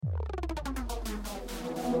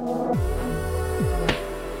Hello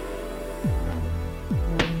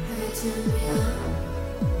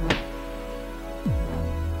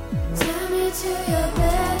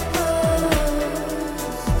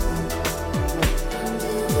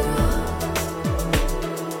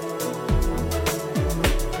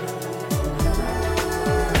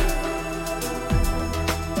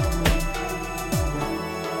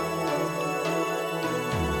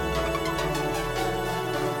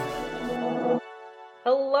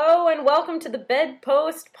and welcome to the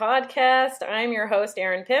Bedpost Podcast. I'm your host,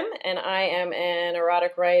 Erin Pym, and I am an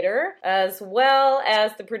erotic writer, as well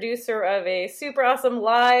as the producer of a super awesome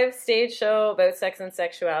live stage show about sex and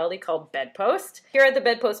sexuality called Bedpost. Here at the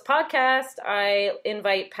Bedpost Podcast, I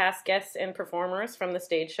invite past guests and performers from the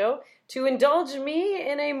stage show to indulge me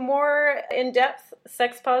in a more in-depth,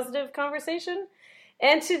 sex-positive conversation.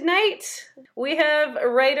 And tonight, we have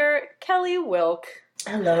writer Kelly Wilk.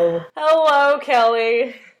 Hello. Hello,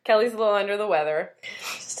 Kelly. Kelly's a little under the weather.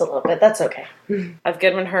 Just a little bit. That's okay. I've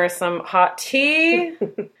given her some hot tea.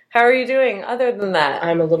 How are you doing other than that?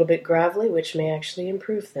 I'm a little bit gravelly, which may actually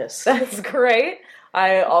improve this. That's great.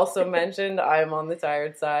 I also mentioned I'm on the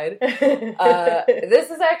tired side. This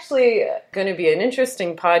is actually going to be an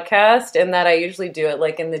interesting podcast in that I usually do it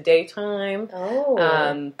like in the daytime.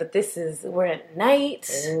 Oh. But we're at night.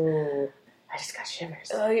 Ooh. I just got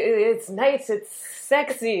shivers. It's nice. It's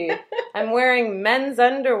sexy. I'm wearing men's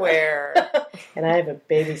underwear. And I have a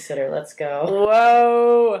babysitter. Let's go.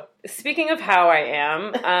 Whoa. Speaking of how I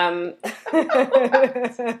am,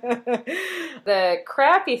 the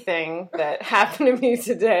crappy thing that happened to me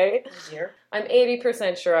today, I'm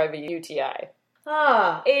 80% sure I have a UTI.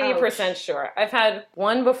 80% sure. I've had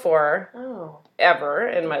one before. Ever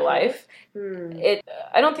in my life.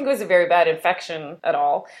 I don't think it was a very bad infection at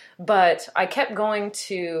all, but I kept going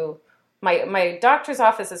to my doctor's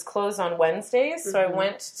office is closed on Wednesdays, so I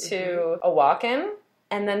went to a walk-in,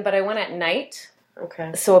 but I went at night.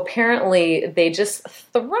 Okay. So apparently they just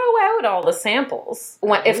throw out all the samples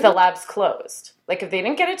if the lab's closed. Like if they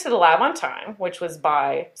didn't get it to the lab on time, which was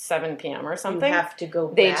by 7 p.m. or something, you have to go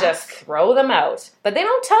back. They just throw them out. But they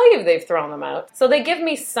don't tell you if they've thrown them out. So they give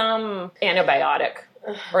me some antibiotic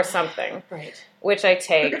or something, right? Which I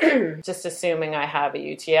take, just assuming I have a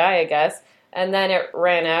UTI, I guess. And then it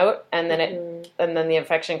ran out, and then and then the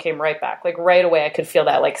infection came right back. Like right away, I could feel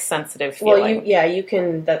that like sensitive feeling. Well, you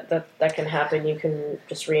can that can happen. You can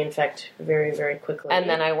just reinfect very, very quickly. And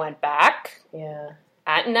then I went back. Yeah.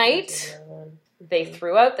 At night, they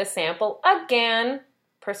threw out the sample again,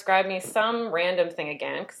 prescribed me some random thing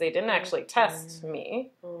again because they didn't actually test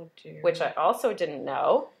me, which I also didn't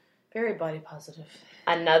know. Very body positive.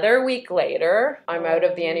 Another week later, I'm out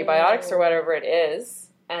of the antibiotics or whatever it is.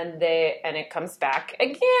 And it comes back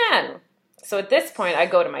again. So at this point, I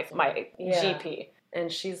go to my GP, and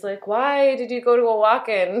she's like, "Why did you go to a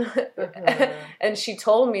walk-in?" And she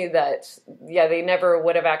told me that they never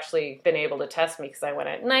would have actually been able to test me because I went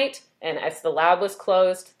at night, and as the lab was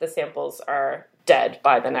closed, the samples are dead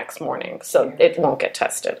by the next morning, so it won't get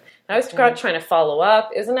tested. And I was trying to follow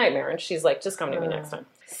up. It was a nightmare, and she's like, "Just come to me next time."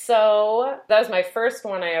 So that was my first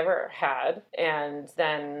one I ever had. And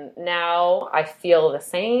then now I feel the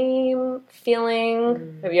same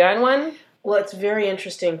feeling. Have you had one? Well, it's very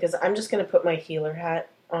interesting because I'm just going to put my healer hat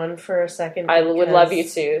on for a second. I would love you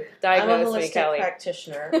to. Diagnose me, Kelly. I'm a holistic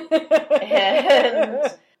practitioner.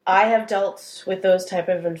 And I have dealt with those type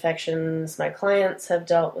of infections. My clients have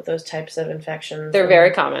dealt with those types of infections. They're very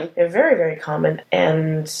common. They're very, very common.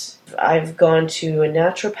 And I've gone to a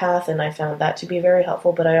naturopath, and I found that to be very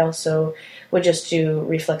helpful. But I also would just do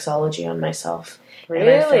reflexology on myself.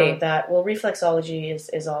 Really? And I found that, reflexology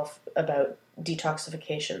is all about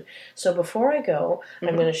detoxification. So before I go,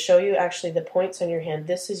 I'm going to show you actually the points on your hand.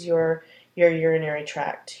 This is your urinary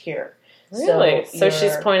tract here. Really? So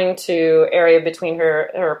she's pointing to area between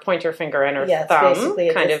her pointer finger and her thumb. Basically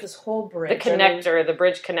this whole bridge. The connector, the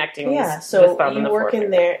bridge connecting the so thumb and the you work forefinger.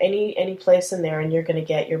 in there, any place in there, and you're going to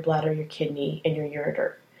get your bladder, your kidney, and your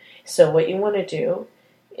ureter. So what you want to do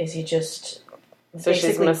is you just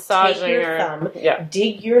she's massaging take your her thumb,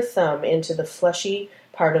 dig your thumb into the fleshy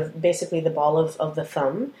part of basically the ball of the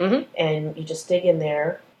thumb, and you just dig in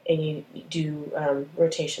there, and you do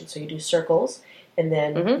rotation. So you do circles. And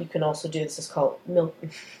then you can also do this. It's called milk.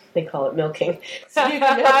 They call it milking. So you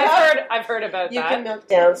can I've heard about that. You can milk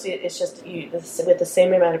down. So it's just with the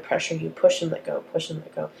same amount of pressure. You push and let go. Push and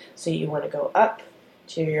let go. So you want to go up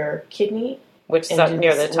to your kidney, which is up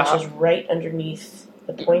near the top, which is right underneath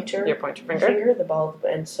the pointer. Your pointer finger, the ball,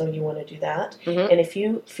 and so you want to do that. And if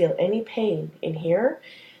you feel any pain in here,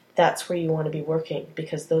 that's where you want to be working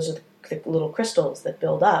because those are the little crystals that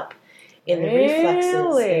build up. in the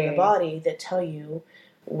reflexes in the body that tell you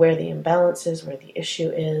where the imbalance is, where the issue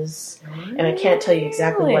is. And I can't tell you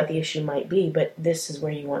exactly what the issue might be, but this is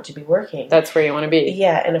where you want to be working. That's where you want to be.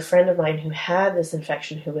 Yeah, and a friend of mine who had this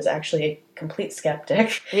infection, who was actually a complete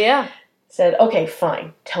skeptic, said, okay,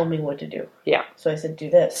 fine, tell me what to do. Yeah. So I said, do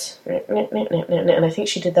this. And I think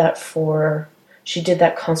she did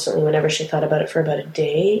that constantly whenever she thought about it for about a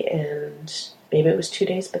day, and maybe it was 2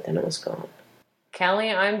 days, but then it was gone. Kelly,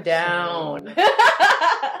 I'm down.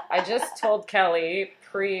 I just told Kelly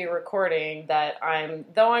pre-recording that I'm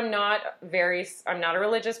not a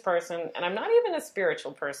religious person, and I'm not even a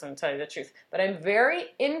spiritual person, to tell you the truth, but I'm very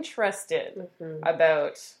interested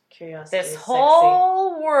about Curiosity this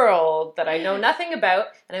whole world that I know nothing about,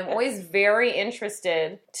 and I'm always very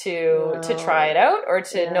interested to try it out, or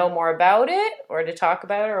to know more about it, or to talk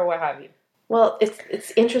about it, or what have you. Well,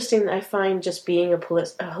 it's interesting. I find just being a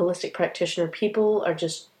holistic practitioner, people are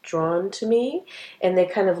just drawn to me, and they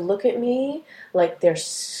kind of look at me like they're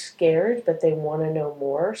scared, but they want to know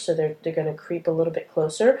more, so they're going to creep a little bit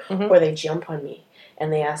closer, or they jump on me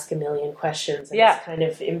and they ask a million questions, and it's kind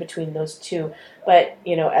of in between those two. But,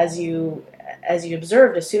 as you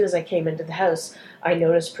observed, as soon as I came into the house, I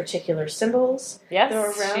noticed particular symbols that were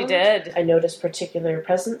around. Yes, she did. I noticed particular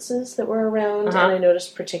presences that were around, and I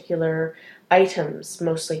noticed particular items,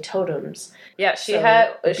 mostly totems. Yeah, she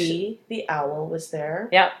had... the owl was there.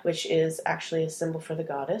 Yeah. Which is actually a symbol for the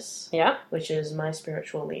goddess. Yeah. Which is my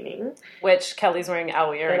spiritual leaning. Which Kelly's wearing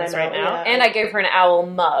owl earrings right now. Yeah. And I gave her an owl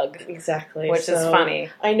mug. Exactly. Which is funny.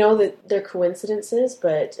 I know that they're coincidences,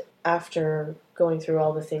 but after going through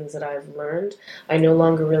all the things that I've learned, I no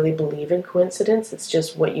longer really believe in coincidence. It's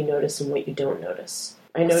just what you notice and what you don't notice.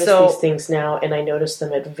 I notice these things now, and I notice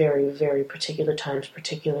them at very, very particular times,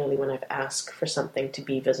 particularly when I've asked for something to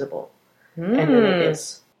be visible. And then it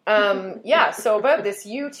is. So about this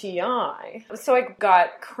UTI. So I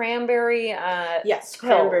got cranberry yes, pills.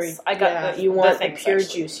 Cranberry. I got you want the pure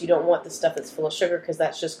juice. You don't want the stuff that's full of sugar, because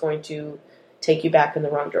that's just going to take you back in the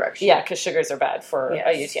wrong direction. Yeah, because sugars are bad for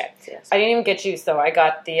a UTI. Yes. I didn't even get juice, though. I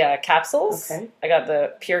got the capsules. Okay. I got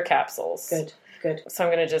the pure capsules. Good. So I'm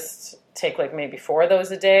going to just take maybe 4 of those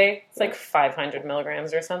a day. It's 500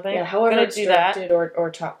 milligrams or something. Yeah, however it's directed, or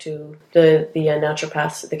talk to the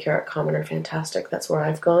naturopaths at the Carrot Common are fantastic. That's where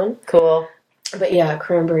I've gone. Cool. But yeah,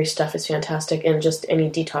 cranberry stuff is fantastic, and just any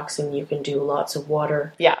detoxing you can do. Lots of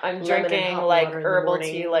water. Yeah, I'm drinking herbal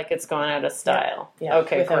tea like it's gone out of style. Yeah.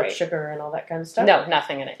 Okay, without great. Sugar and all that kind of stuff. No,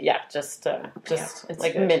 nothing in it. Yeah, just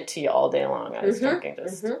mint tea all day long. I was drinking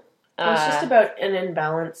just. It's just about an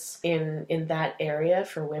imbalance in that area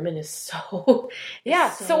for women is so...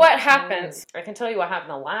 So what happens, I can tell you what happened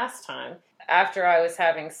the last time. After I was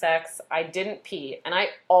having sex, I didn't pee. And I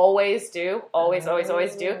always do. Always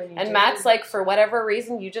do. And Matt's like, for whatever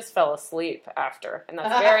reason, you just fell asleep after. And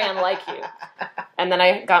that's very unlike you. And then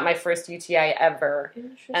I got my first UTI ever.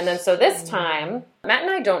 And then so this time, Matt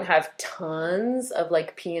and I don't have tons of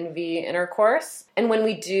P&V intercourse. And when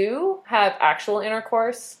we do have actual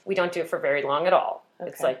intercourse, we don't do it for very long at all. Okay.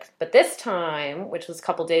 It's but this time, which was a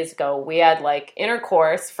couple days ago, we had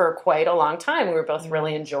intercourse for quite a long time. We were both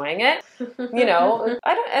really enjoying it. I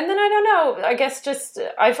don't know. I guess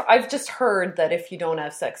I've just heard that if you don't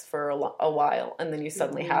have sex for a while and then you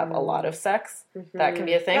suddenly have a lot of sex, that can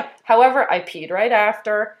be a thing. Yep. However, I peed right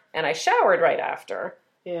after and I showered right after.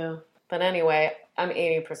 Yeah. But anyway, I'm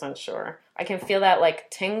 80% sure. I can feel that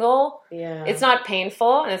tingle. Yeah. It's not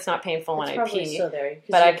painful, and it's not painful when I pee. Still there,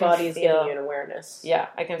 but your body's giving you an awareness. Yeah,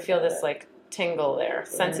 I can feel this tingle there,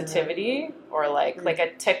 sensitivity, or like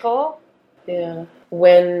a tickle. Yeah.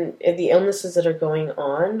 When the illnesses that are going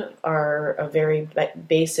on are a very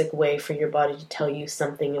basic way for your body to tell you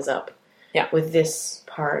something is up. Yeah. With this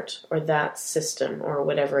part or that system or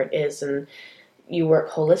whatever it is, and you work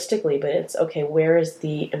holistically, but it's okay, where is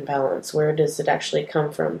the imbalance? Where does it actually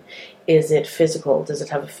come from? Is it physical? Does it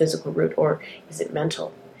have a physical root? Or is it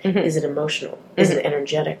mental? Mm-hmm. Is it emotional? Mm-hmm. Is it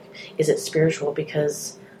energetic? Is it spiritual?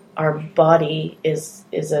 Because our body is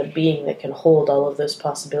a being that can hold all of those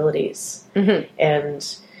possibilities. Mm-hmm.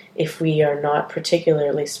 And if we are not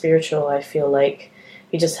particularly spiritual, I feel like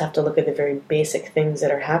we just have to look at the very basic things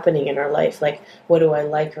that are happening in our life. Like, what do I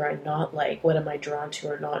like or I not like? What am I drawn to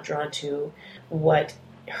or not drawn to? What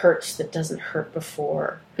hurts that doesn't hurt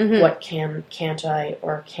before? Mm-hmm. What can't I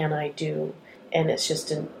or can I do? And it's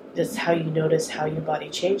just it's how you notice how your body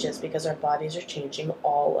changes, because our bodies are changing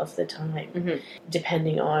all of the time. Mm-hmm.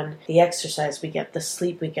 Depending on the exercise we get, the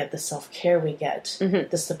sleep we get, the self-care we get, mm-hmm.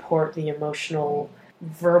 the support, the emotional...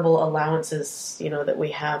 verbal allowances, that we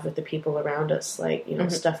have with the people around us, mm-hmm.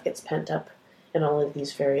 stuff gets pent up in all of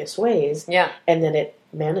these various ways. Yeah. And then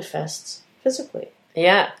manifests physically.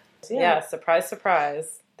 Yeah. Yeah. Surprise,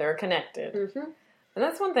 surprise. They're connected. Mm-hmm. And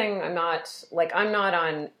that's one thing I'm not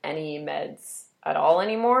on any meds at all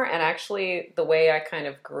anymore. And actually, the way I kind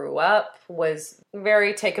of grew up was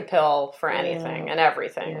very take a pill for anything and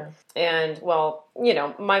everything. Yeah. And, well,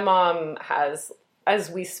 my mom has, as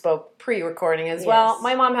we spoke pre-recording as well,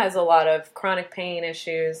 my mom has a lot of chronic pain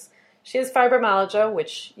issues. She has fibromyalgia,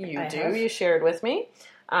 which you shared with me.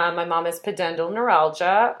 My mom has pudendal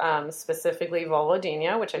neuralgia, specifically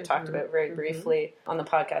vulvodynia, which I talked about very briefly on the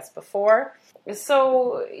podcast before.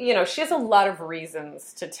 So, she has a lot of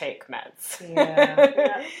reasons to take meds.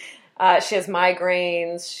 Yeah. She has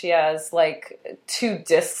migraines. She has, 2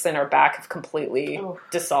 discs in her back have completely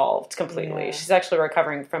dissolved completely. Yeah. She's actually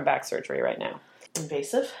recovering from back surgery right now.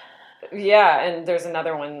 Invasive? Yeah, and there's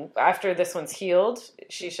another one. After this one's healed,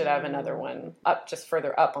 she should have another one just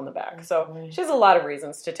further up on the back. So she has a lot of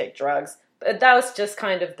reasons to take drugs. But that was just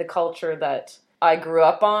kind of the culture that I grew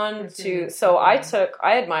up on. So I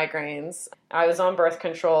had migraines. I was on birth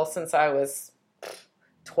control since I was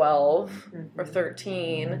 12 or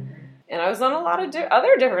 13. And I was on a lot of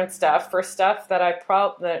other different stuff for stuff that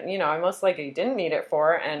I most likely didn't need it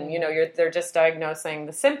for. And, they're just diagnosing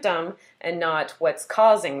the symptom and not what's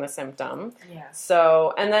causing the symptom. Yeah.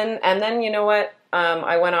 So, and then, you know what?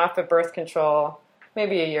 I went off of birth control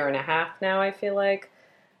maybe a year and a half now, I feel like.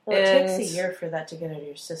 Well, it takes a year for that to get out of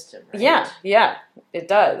your system, right? Yeah, it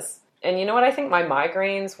does. And you know what? I think my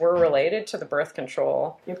migraines were related to the birth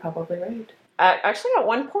control. You're probably right. Actually, at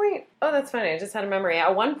one point, that's funny, I just had a memory.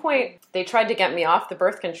 At one point, they tried to get me off the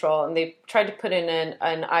birth control, and they tried to put in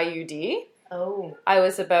an IUD. Oh. I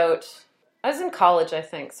was in college, I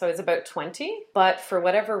think, so I was about 20. But for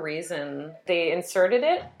whatever reason, they inserted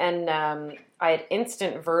it, and I had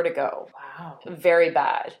instant vertigo. Wow. Very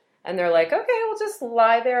bad. And they're like, okay, we'll just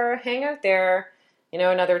lie there, hang out there.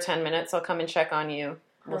 Another 10 minutes, I'll come and check on you.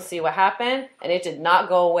 We'll see what happened. And it did not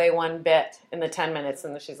go away one bit in the 10 minutes.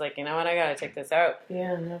 And she's like, you know what? I got to take this out.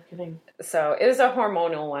 Yeah, no kidding. So it was a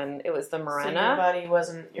hormonal one. It was the Mirena.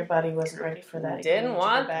 So your body wasn't ready for that. Didn't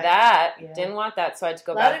want that. Yeah. Didn't want that. So I had to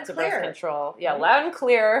go back to birth control. Yeah, loud and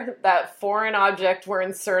clear. That foreign object we're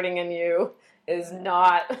inserting in you is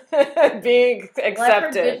not being accepted. Well, I've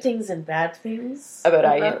heard good things and bad things.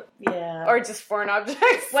 About IU? Yeah. Or just foreign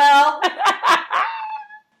objects. Well,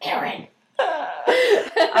 Aaron.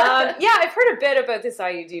 Yeah, I've heard a bit about this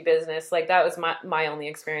IUD business. That was my only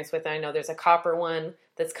experience with it. I know there's a copper one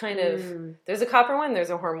that's kind of... There's a copper one, there's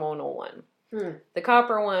a hormonal one. The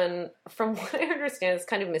copper one, from what I understand, is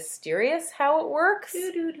kind of mysterious how it works.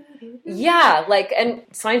 Yeah, and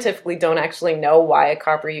scientifically don't actually know why a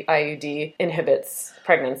copper IUD inhibits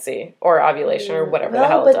pregnancy or ovulation or whatever the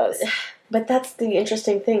hell it does. But that's the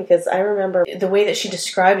interesting thing, because I remember the way that she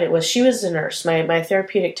described it was she was a nurse. My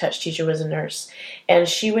therapeutic touch teacher was a nurse. And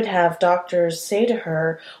she would have doctors say to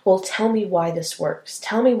her, well, tell me why this works.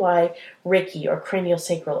 Tell me why Reiki or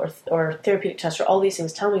craniosacral or therapeutic touch or all these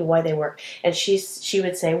things, tell me why they work. And she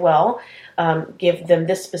would say, well, give them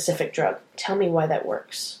this specific drug. Tell me why that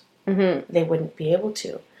works. Mm-hmm. They wouldn't be able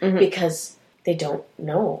to because they don't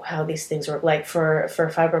know how these things work. Like for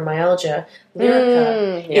fibromyalgia,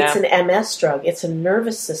 Lyrica, it's an MS drug. It's a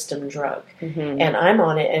nervous system drug. Mm-hmm. And I'm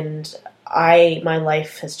on it, and my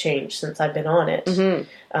life has changed since I've been on it. Mm-hmm.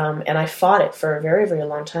 And I fought it for a very, very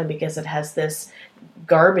long time because it has this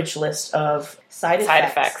garbage list of side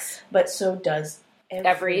effects. But so does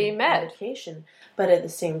every medication. But at the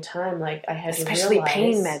same time, I had especially to realize...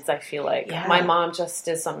 pain meds, I feel like. Yeah. My mom just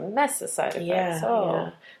is a mess of side effects.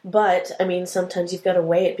 Yeah. But, sometimes you've got to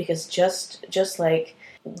weigh it because just like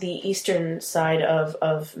the eastern side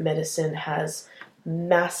of medicine has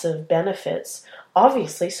massive benefits,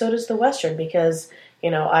 obviously so does the western because,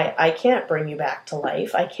 I can't bring you back to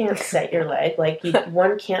life. I can't set your leg.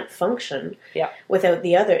 One can't function without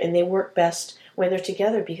the other. And they work best when they're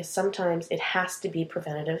together because sometimes it has to be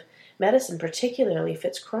preventative medicine, particularly if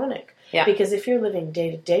it's chronic. Yeah. Because if you're living day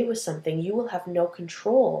to day with something, you will have no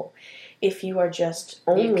control if you are just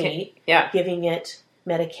only giving it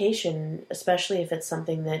medication, especially if it's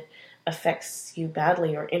something that affects you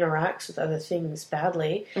badly or interacts with other things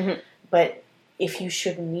badly. Mm-hmm. But if you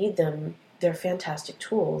shouldn't need them, they're fantastic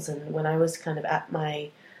tools. And when I was kind of at my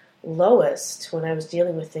lowest, when I was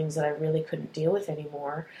dealing with things that I really couldn't deal with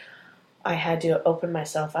anymore, I had to open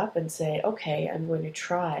myself up and say, okay, I'm going to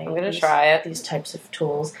try these types of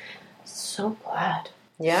tools. So glad.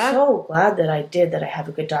 Yeah. So glad that I did, that I have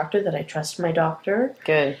a good doctor, that I trust my doctor.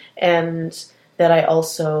 Good. And that I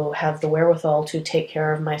also have the wherewithal to take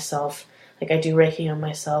care of myself. I do Reiki on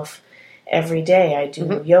myself. every day. I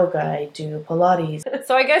do yoga, I do Pilates.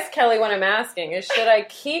 So I guess, Kelly, what I'm asking is, should I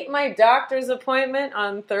keep my doctor's appointment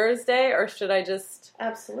on Thursday, or should I just...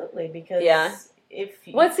 Absolutely, because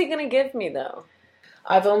what's he going to give me, though?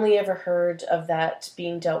 I've only ever heard of that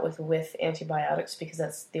being dealt with antibiotics, because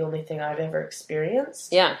that's the only thing I've ever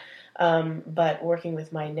experienced. Yeah. But working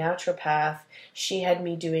with my naturopath, she had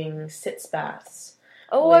me doing sitz baths.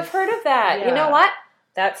 Oh, I've heard of that. Yeah. You know what?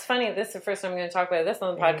 That's funny. This is the first time I'm going to talk about this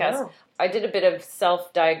on the podcast. I did a bit of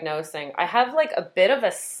self-diagnosing. I have like a bit of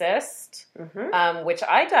a cyst, which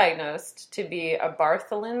I diagnosed to be a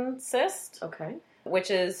Bartholin cyst. Okay.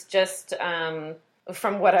 Which is just,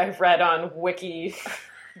 from what I've read on Wiki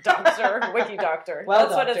Doctor. Well,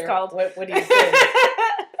 that's doctor, what it's called. What do you say?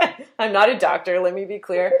 I'm not a doctor, let me be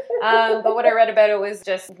clear. But what I read about it was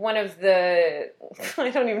just one of the, I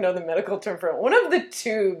don't even know the medical term for it, one of the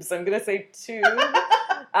tubes, I'm going to say tube,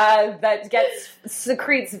 that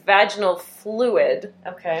secretes vaginal fluid.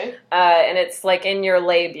 Okay. And it's like in your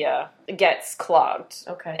labia, it gets clogged.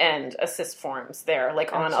 Okay. And a cyst forms there,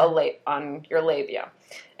 like on your labia.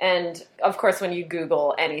 And of course, when you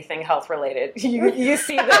Google anything health related, you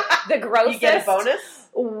see the grossest, you get a bonus,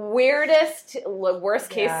 weirdest, worst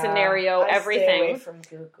case scenario, everything. Stay away from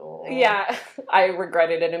Google. Yeah, I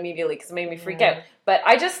regretted it immediately because it made me freak out. But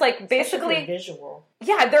I just like basically visual.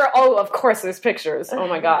 Yeah, of course there's pictures. Oh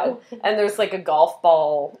my god, and there's like a golf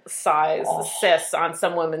ball size cyst on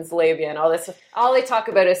some woman's labia and all this. All they talk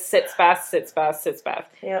about is sitz bath.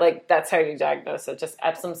 Yep. Like that's how you diagnose it. Just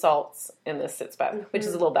Epsom salts in the sitz bath, which is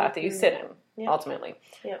a little bath that you sit in. Ultimately.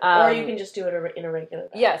 Yeah. Or you can just do it in a regular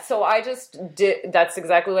bath. Yeah, so I just did, that's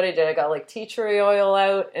exactly what I did. I got like tea tree oil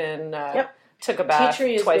out and took a bath tea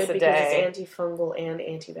tree is twice good a day. Because it's antifungal and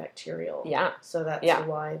antibacterial. Yeah. So that's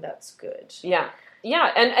why that's good. Yeah.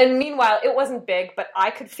 Yeah, and meanwhile, it wasn't big, but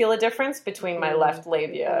I could feel a difference between my left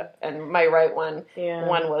labia and my right one. Yeah.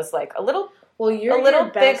 One was like a little... Well, you're a little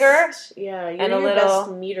bigger. Yeah, you're your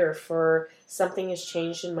best meter for something has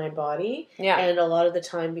changed in my body. Yeah. And a lot of the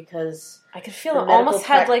time because... I could feel it almost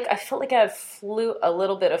had like... I felt like I had a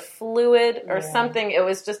little bit of fluid or something. It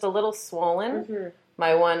was just a little swollen,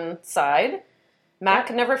 my one side. Matt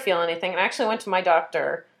could never feel anything. And I actually went to my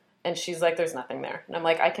doctor, and she's like, there's nothing there. And I'm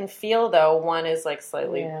like, I can feel, though, one is like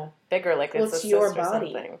slightly bigger, like it's a cyst your or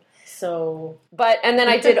body. something. So, and then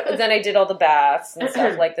I did all the baths and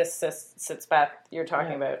stuff like this sitz bath you're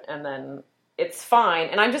talking about, and then it's fine.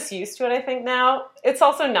 And I'm just used to it. I think now it's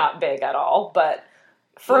also not big at all, but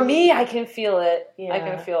for me, I can feel it. Yeah. I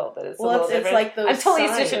can feel that it's a little different. Like those I'm totally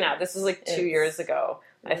used to it now. This was like 2 years ago,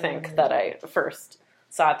 I think, that I first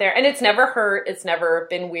saw it there, and it's never hurt. It's never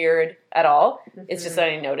been weird at all. It's just that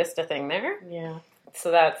I noticed a thing there. Yeah. So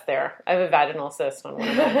that's there. I have a vaginal cyst on one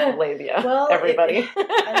of my labia. Well, everybody.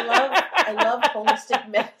 I love holistic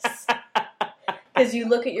medicine because you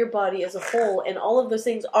look at your body as a whole, and all of those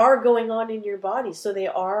things are going on in your body, so they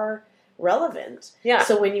are relevant. Yeah.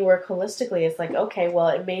 So when you work holistically, it's like, okay, well,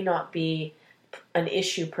 it may not be an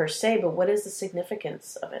issue per se, but what is the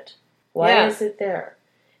significance of it? Why is it there?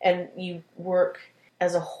 And you work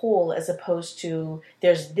as a whole, as opposed to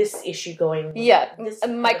there's this issue going. Yeah,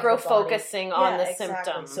 micro-focusing on the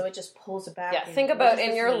symptom. So it just pulls it back. Yeah, think about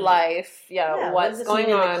in your life, what's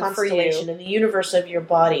going on for you. In the universe of your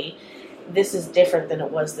body, this is different than it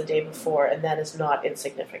was the day before, and that is not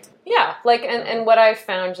insignificant. Yeah, like, and what I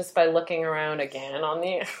found just by looking around again on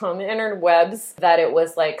the interwebs, that it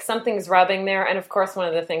was like something's rubbing there, and of course one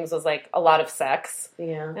of the things was like a lot of sex.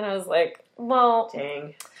 Yeah. And I was like, well...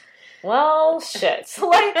 Dang. Well, shit.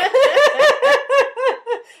 Like,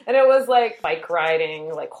 and it was like bike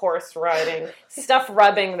riding, like horse riding, stuff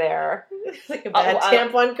rubbing there. Like a bad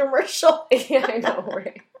tampon commercial. Yeah, I know,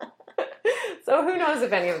 right? So who knows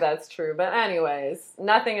if any of that's true. But anyways,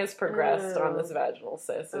 nothing has progressed on this vaginal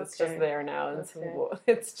cyst. It's just there now.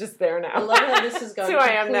 It's just there now. I love how this is going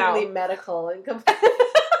completely medical and completely...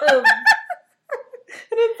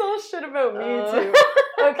 And it's all shit about me too.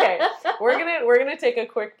 Okay, we're gonna take a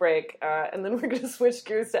quick break, and then we're gonna switch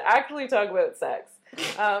gears to actually talk about sex.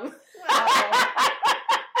 I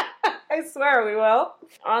swear we will.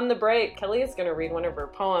 On the break, Kelly is gonna read one of her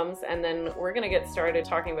poems, and then we're gonna get started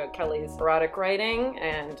talking about Kelly's erotic writing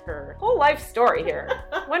and her whole life story here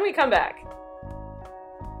when we come back.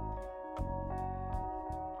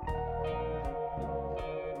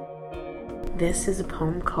 This is a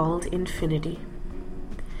poem called Infinity.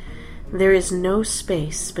 There is no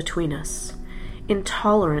space between us.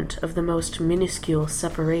 Intolerant of the most minuscule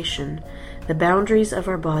separation, the boundaries of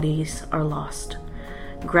our bodies are lost.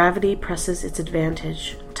 Gravity presses its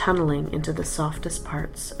advantage, tunneling into the softest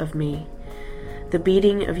parts of me. The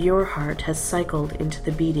beating of your heart has cycled into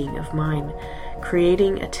the beating of mine,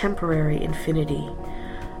 creating a temporary infinity.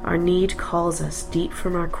 Our need calls us deep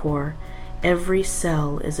from our core. Every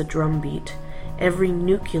cell is a drumbeat, every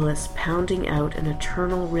nucleus pounding out an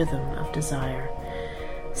eternal rhythm of desire.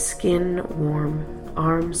 Skin warm,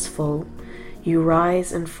 arms full, you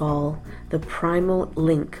rise and fall, the primal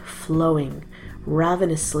link flowing,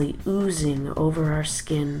 ravenously oozing over our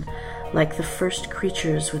skin, like the first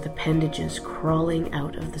creatures with appendages crawling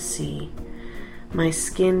out of the sea. My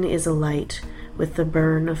skin is alight with the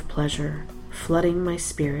burn of pleasure, flooding my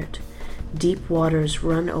spirit. Deep waters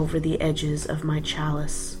run over the edges of my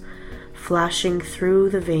chalice, flashing through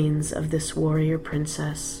the veins of this warrior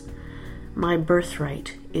princess. My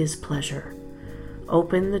birthright is pleasure.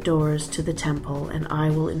 Open the doors to the temple, and I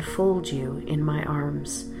will enfold you in my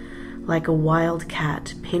arms, like a wild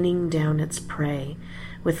cat pinning down its prey,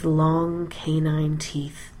 with long canine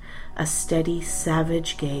teeth, a steady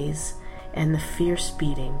savage gaze, and the fierce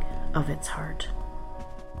beating of its heart.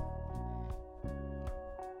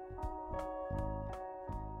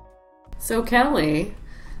 So Kelly,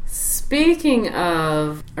 speaking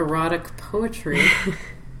of erotic poetry,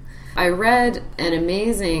 I read an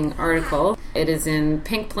amazing article. It is in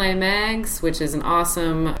Pink Play Mags, which is an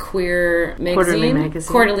awesome queer magazine.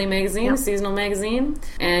 Quarterly magazine, yep. Seasonal magazine.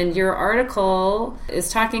 And your article is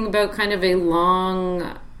talking about kind of a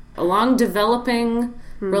long developing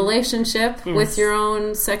relationship with your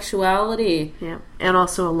own sexuality. Yeah. And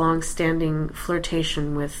also a long-standing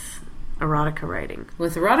flirtation with erotica writing.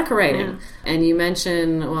 Yeah. And you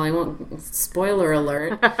mention, well, I won't, spoiler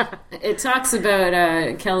alert, it talks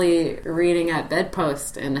about Kelly reading at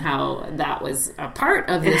bedpost and how that was a part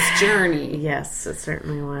of this journey. Yes, it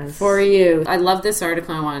certainly was. For you. I love this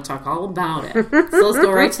article. I want to talk all about it. So let's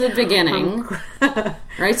go right to the beginning.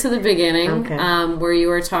 Okay. Where you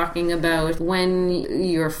were talking about when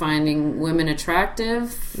you were finding women attractive.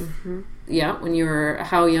 Mm-hmm. Yeah, when you were,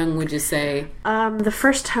 how young would you say? The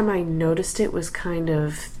first time I noticed it was kind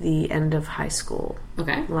of the end of high school.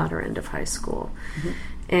 Okay. Latter end of high school. Mm-hmm.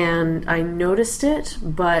 And I noticed it,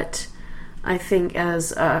 but I think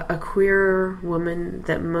as a queer woman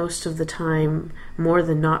that most of the time, more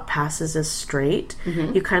than not, passes as straight,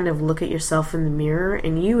 you kind of look at yourself in the mirror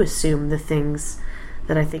and you assume the things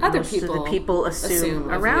that I think most of the people assume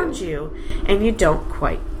around you. And you don't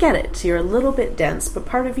quite get it. You're a little bit dense, but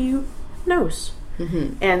part of you knows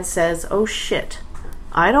and says, oh shit,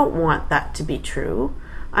 I don't want that to be true.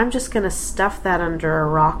 I'm just going to stuff that under a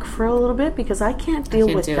rock for a little bit because I can't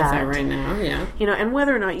deal with that right now. Yeah, you know. And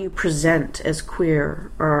whether or not you present as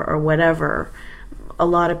queer or whatever, a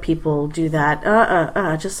lot of people do that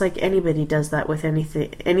just like anybody does that with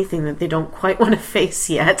anything that they don't quite want to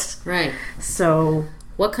face yet. Right. So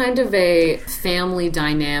what kind of a family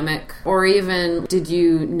dynamic, or even did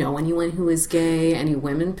you know anyone who was gay, any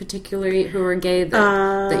women particularly who were gay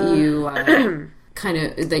that you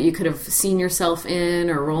that you could have seen yourself in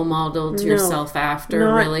or role modeled yourself after?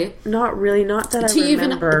 Not really. Not that I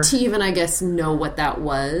remember. To even, I guess, know what that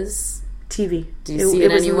was. TV. Do you see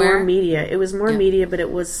it anywhere? Was more media. It was more media, but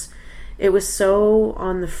it was so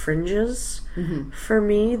on the fringes for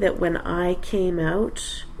me that when I came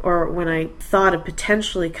out, or when I thought of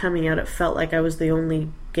potentially coming out, it felt like I was the only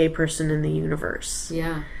gay person in the universe.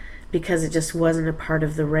 Yeah. Because it just wasn't a part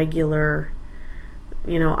of the regular,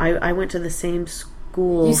 you know, I went to the same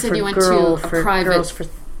school. You said you went to a private girls for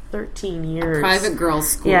 13 years. A private girls'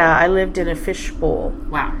 school. Yeah, I lived in a fishbowl.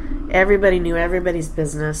 Wow. Everybody knew everybody's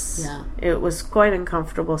business. Yeah. It was quite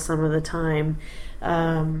uncomfortable some of the time.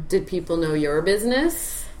 Did people know your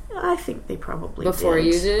business? I think they probably before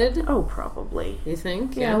did. You did? Oh, probably. You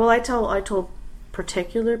think? Yeah. Well, I told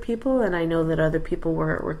particular people, and I know that other people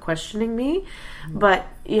were questioning me. But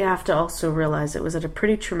you have to also realize it was at a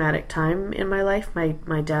pretty traumatic time in my life.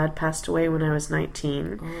 My dad passed away when I was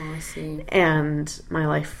 19. Oh, I see. And my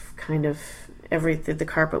life kind of the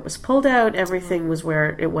carpet was pulled out. Everything was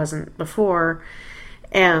where it wasn't before.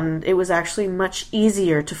 And it was actually much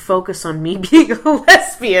easier to focus on me being a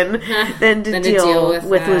lesbian than to deal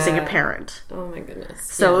with losing a parent. Oh my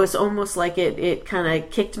goodness. So it was almost like it kind of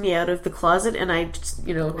kicked me out of the closet, and I just,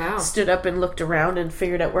 stood up and looked around and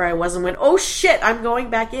figured out where I was and went, oh shit, I'm going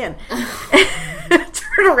back in.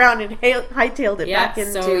 Turned around and hightailed it back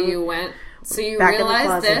into... So you went... So you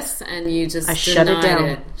realized this, and you just shut it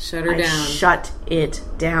down. Shut her down. Shut it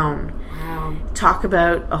down. Wow. Talk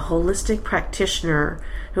about a holistic practitioner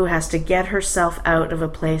who has to get herself out of a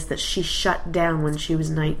place that she shut down when she was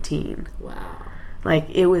 19. Wow. Like,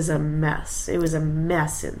 it was a mess. It was a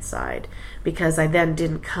mess inside because I then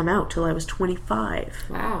didn't come out till I was 25.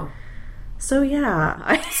 Wow. So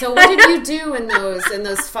yeah. So what did you do in those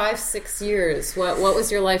 5-6 years? What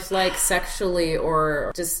was your life like sexually,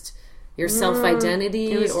 or just your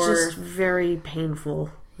self-identity? It was just very painful.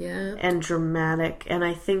 Yeah. And dramatic. And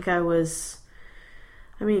I think I was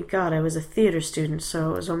a theater student,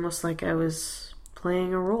 so it was almost like I was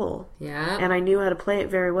playing a role. Yeah. And I knew how to play it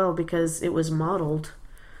very well because it was modeled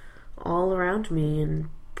all around me and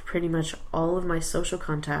pretty much all of my social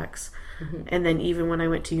contacts. Mm-hmm. And then even when I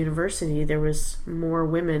went to university, there was more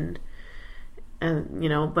women, and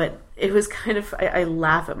but it was kind of, I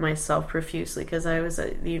laugh at myself profusely because I was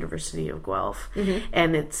at the University of Guelph, mm-hmm.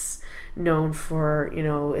 and it's known for,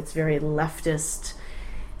 it's very leftist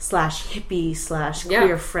 / hippie /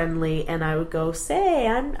 queer friendly, and I would go say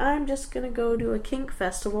I'm just gonna go to a kink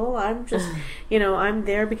festival. I'm just I'm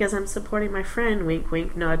there because I'm supporting my friend. Wink,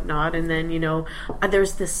 wink, nod, nod. And then there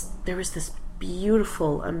was this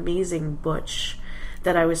beautiful, amazing butch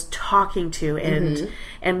that I was talking to, and mm-hmm.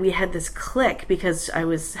 and we had this click because I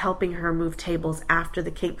was helping her move tables after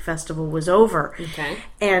the kink festival was over. Okay,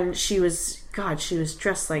 and she was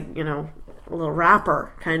dressed like a little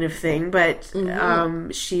rapper kind of thing, but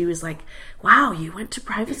mm-hmm. She was like, wow, you went to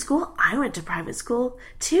private school? I went to private school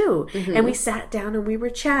too. Mm-hmm. And we sat down and we were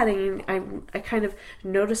chatting, and I kind of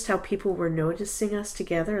noticed how people were noticing us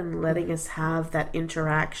together and letting us have that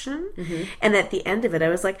interaction. Mm-hmm. And at the end of it, I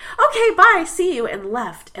was like, okay, bye, see you, and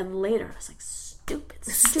left. And later I was like,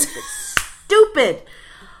 stupid.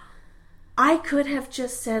 I could have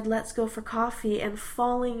just said, let's go for coffee, and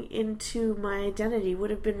falling into my identity would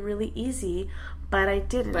have been really easy, but I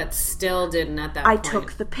didn't. But still didn't at that point. I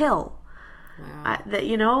took the pill. Wow.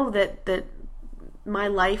 That my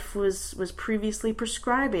life was previously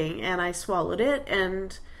prescribing, and I swallowed it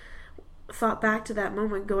and thought back to that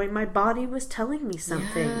moment going, my body was telling me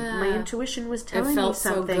something. Yeah. My intuition was telling me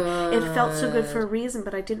something. So it felt so good for a reason,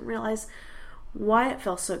 but I didn't realize why it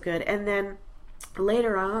felt so good. And then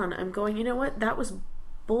later on, I'm going, you know what? That was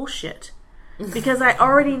bullshit. Because I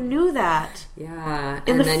already knew that. Yeah.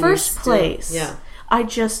 In the first place. Yeah. I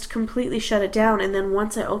just completely shut it down. And then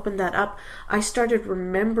once I opened that up, I started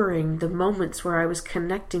remembering the moments where I was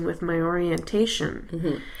connecting with my orientation.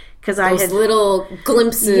 Mm-hmm. Because I had little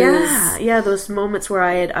glimpses. Yeah, those moments where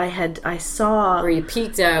I saw, where you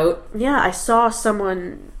peeked out. Yeah, I saw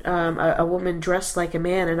someone, a woman dressed like a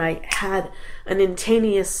man, and I had an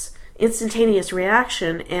instantaneous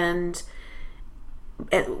reaction, and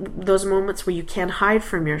at those moments where you can't hide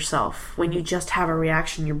from yourself, when you just have a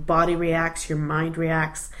reaction, your body reacts, your mind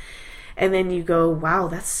reacts, and then you go, wow,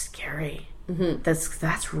 that's scary. Mm-hmm.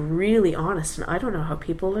 That's really honest, and I don't know how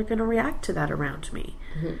people are going to react to that around me.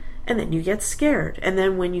 Mm-hmm. And then you get scared, and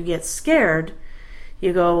then when you get scared,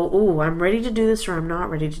 you go, oh, I'm ready to do this, or I'm not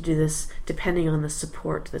ready to do this, depending on the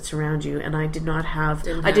support that's around you. And I did not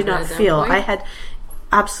feel I had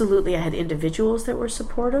individuals that were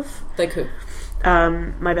supportive. Like who?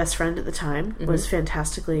 My best friend at the time mm-hmm. was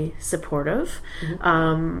fantastically supportive.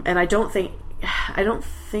 Mm-hmm. And I don't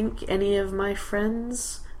think any of my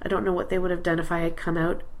friends, I don't know what they would have done if I had come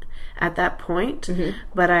out at that point, mm-hmm.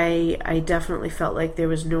 but I definitely felt like there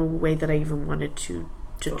was no way that I even wanted to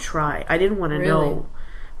try. I didn't want to know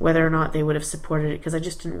whether or not they would have supported it, because I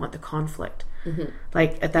just didn't want the conflict. Mm-hmm.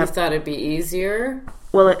 Like at that, you thought it'd be easier.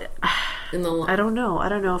 Well, I don't know. I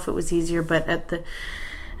don't know if it was easier, but at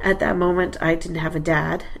that moment, I didn't have a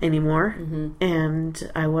dad anymore, mm-hmm.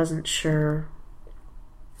 and I wasn't sure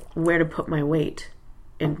where to put my weight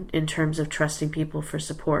in terms of trusting people for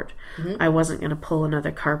support. Mm-hmm. I wasn't going to pull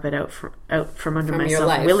another carpet out from under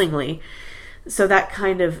myself willingly. So that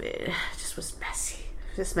kind of just was messy.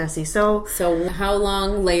 Just messy. So how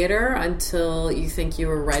long later until you think you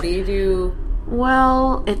were ready to...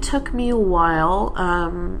 Well, it took me a while.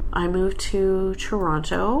 I moved to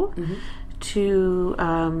Toronto mm-hmm. to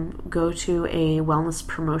go to a wellness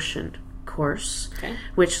promotion course, okay.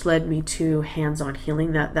 which led me to hands-on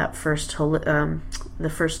healing. That first the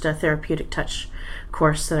first therapeutic touch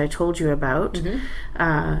course that I told you about.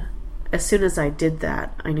 Mm-hmm. As soon as I did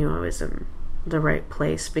that, I knew I was in the right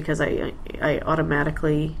place, because I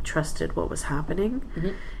automatically trusted what was happening,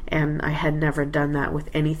 mm-hmm. and I had never done that with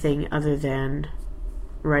anything other than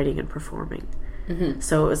writing and performing. Mm-hmm.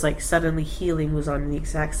 So it was like suddenly healing was on the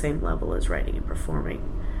exact same level as writing and performing,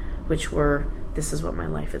 which were, this is what my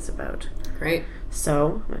life is about. Great.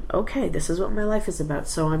 So, okay, this is what my life is about.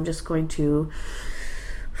 So I'm just going to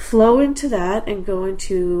flow into that and go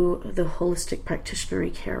into the holistic practitioner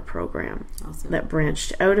care program. Awesome. That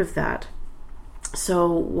branched out of that.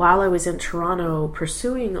 So while I was in Toronto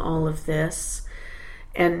pursuing all of this,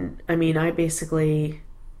 and I mean, I basically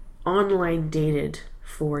online dated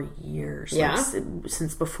for years. Yeah.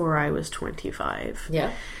 Since before I was 25.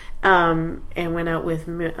 Yeah. And went out with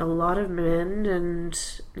a lot of men and,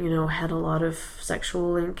 had a lot of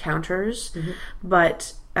sexual encounters. Mm-hmm.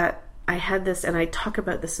 But I had this, and I talk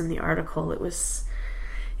about this in the article. It's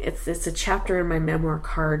a chapter in my memoir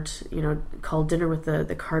called Dinner with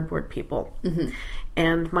the Cardboard People. Mm-hmm.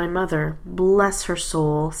 And my mother, bless her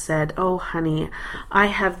soul, said, "Oh, honey, I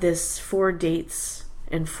have this 4 dates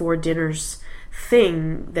and 4 dinners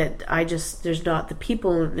thing that there's not the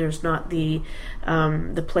people, there's not the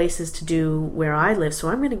places to do where I live, so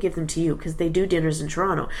I'm going to give them to you, because they do dinners in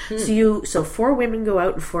Toronto. So 4 women go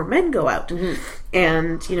out and 4 men go out. Mm-hmm.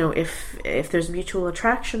 And, if there's mutual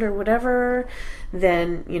attraction or whatever,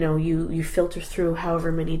 then, you filter through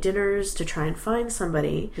however many dinners to try and find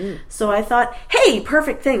somebody. Mm. So I thought, hey,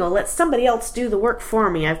 perfect thing. I'll let somebody else do the work for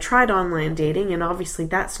me. I've tried online dating, and obviously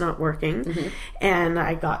that's not working. Mm-hmm. And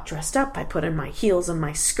I got dressed up. I put on my heels and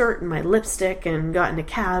my skirt and my lipstick and got in a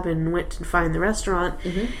cab and went to find the restaurant.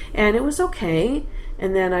 Mm-hmm. And it was okay.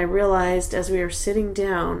 And then I realized as we were sitting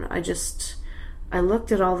down, I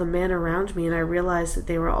looked at all the men around me, and I realized that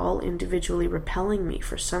they were all individually repelling me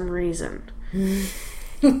for some reason.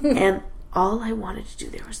 And all I wanted to do,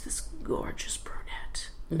 there was this gorgeous brunette.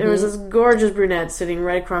 Mm-hmm. There was this gorgeous brunette sitting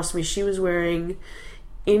right across from me. She was wearing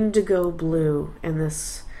indigo blue and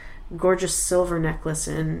this gorgeous silver necklace,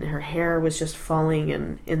 and her hair was just falling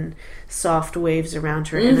in soft waves around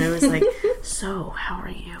her. And I was like, "So, how are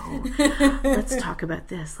you? Let's talk about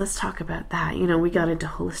this. Let's talk about that." We got into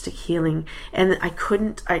holistic healing, and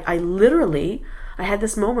I literally had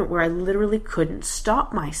this moment where I literally couldn't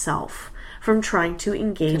stop myself from trying to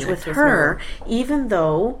engage with her, even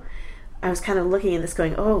though I was kind of looking at this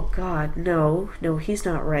going, "Oh God, no, he's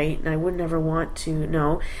not right, and I would never want to,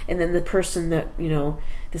 no." And then the person that,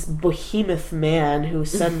 this behemoth man who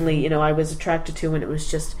suddenly, I was attracted to, and it was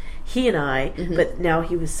just he and I, mm-hmm. but now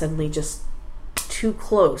he was suddenly just too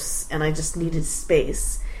close, and I just needed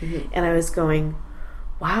space. Mm-hmm. And I was going,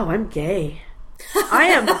 "Wow, I'm gay. I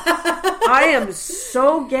am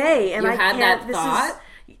so gay." And you had that thought?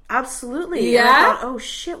 Absolutely. Yeah. And I thought, "Oh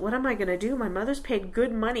shit, what am I going to do? My mother's paid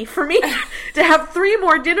good money for me to have 3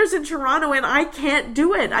 more dinners in Toronto, and I can't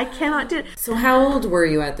do it. I cannot do it." So how old were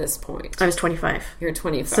you at this point? I was 25. You're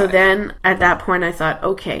 25. So then at that point I thought,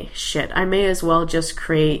 okay, shit, I may as well just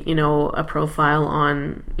create, a profile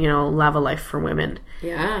on, Lava Life for Women.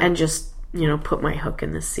 Yeah. And just, put my hook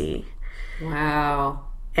in the sea. Wow.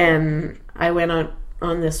 And I went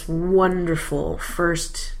on this wonderful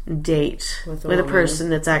first date with a person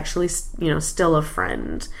that's actually, still a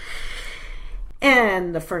friend.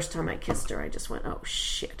 And the first time I kissed her, I just went, "Oh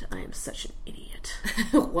shit, I am such an idiot.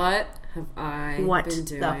 What have I been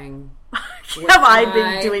doing? Have I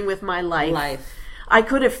been doing with my life? I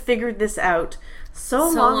could have figured this out so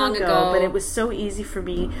long ago, but it was so easy for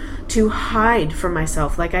me to hide from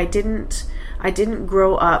myself. Like I didn't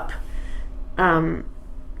grow up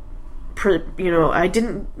I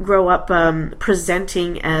didn't grow up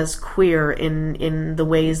presenting as queer in the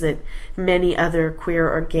ways that many other queer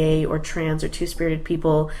or gay or trans or two-spirited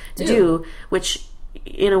people do, which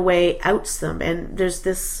in a way outs them. And there's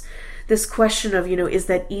this question of, is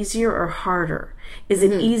that easier or harder? Is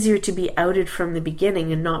it easier to be outed from the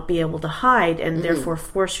beginning and not be able to hide, and therefore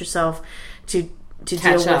force yourself to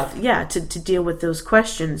deal with those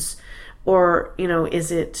questions? Or,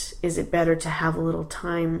 is it better to have a little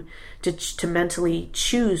time to mentally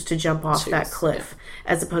choose to jump off that cliff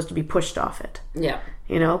as opposed to be pushed off it? Yeah.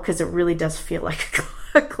 Because it really does feel like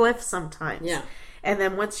a cliff sometimes. Yeah. And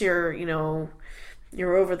then once you're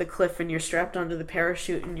over the cliff and you're strapped onto the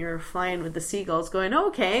parachute and you're flying with the seagulls going,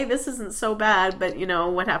 "Okay, this isn't so bad, but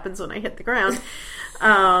what happens when I hit the ground?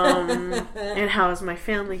 And how is my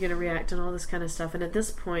family going to react?" and all this kind of stuff. And at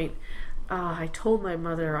this point, I told my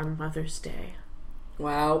mother on Mother's Day.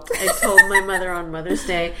 Wow. I told my mother on Mother's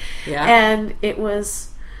Day. Yeah. And it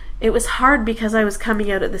was hard because I was coming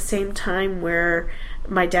out at the same time where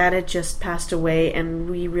my dad had just passed away, and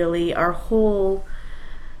we really, our whole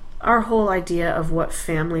idea of what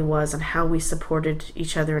family was and how we supported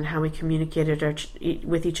each other and how we communicated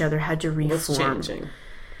with each other had to reform. Was changing.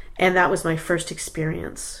 And that was my first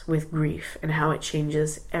experience with grief and how it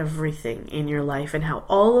changes everything in your life, and how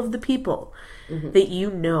all of the people that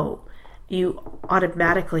you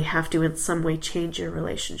automatically have to in some way change your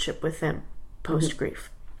relationship with them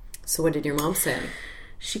post-grief. So what did your mom say?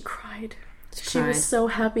 She cried. She was so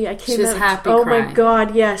happy. I came she was out. Happy oh crying. My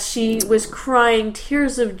God! Yes, she was crying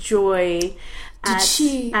tears of joy.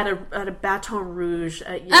 Did at a Baton Rouge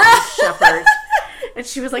at Shepherd, and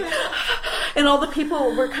she was like, And all the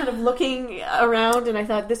people were kind of looking around, and I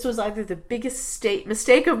thought this was either the biggest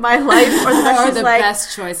mistake of my life, or the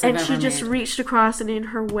best choice I've ever made. And she just reached across, and in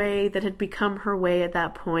her way that had become her way at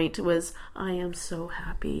that point was, I am so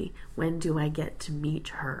happy. When do I get to meet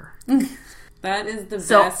her? That is the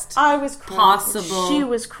best I was crying. Possible She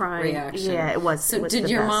was crying. reaction. Yeah, it was. So it was did the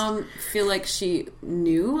your best. mom feel like she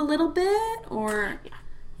knew a little bit? Or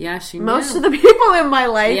yeah, she knew. Most of the people in my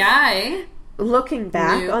life, yeah, looking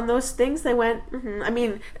back on those things, they went, I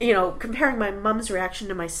mean, comparing my mom's reaction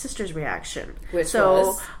to my sister's reaction. Which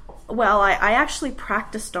was? Well, I actually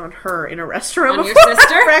practiced on her in a restaurant on before your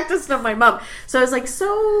sister? I practiced on my mom. So I was like,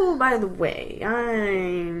 so, by the way,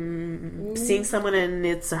 I'm seeing someone and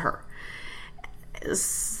it's a her.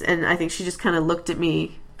 And I think she just kind of looked at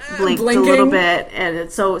me, blinked Blinking. a little bit,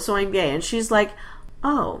 and so I'm gay. And she's like,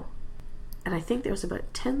 oh. And I think there was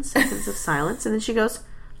about 10 seconds of silence, and then she goes,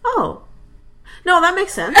 oh. No, that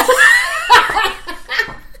makes sense.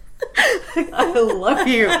 I love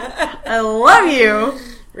you. I love you.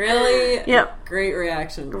 Really? Yep. Great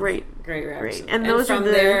reaction. Great reaction. And those from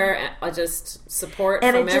are there, just support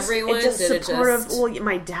from everyone.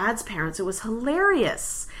 My dad's parents. It was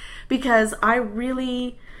hilarious because I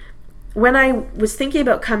really, when I was thinking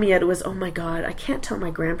about coming out, it was, oh my God, I can't tell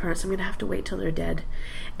my grandparents. I'm going to have to wait till they're dead.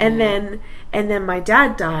 And then my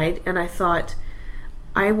dad died, and I thought,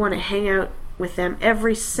 I want to hang out with them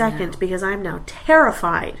every second because I'm now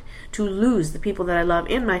terrified to lose the people that I love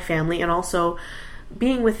in my family, and also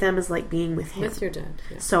being with them is like being with him. With your dad.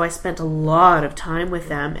 Yeah. So I spent a lot of time with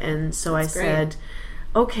them, and so I said,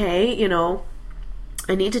 okay,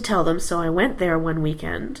 I need to tell them. So I went there one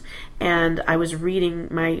weekend, and I was reading,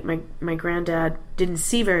 my granddad didn't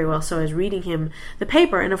see very well, so I was reading him the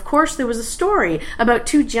paper, and of course there was a story about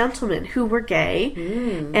two gentlemen who were gay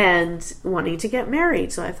and wanting to get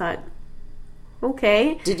married. So I thought,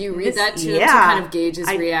 okay. Did you read that to him to kind of gauge his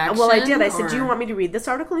reaction? Well, I did. I said, do you want me to read this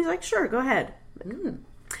article? And he's like, sure, go ahead.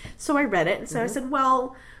 So I read it, and so I said,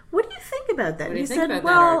 well, what do you think about that? And he said,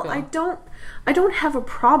 well, I don't have a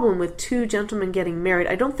problem with two gentlemen getting married.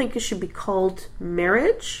 I don't think it should be called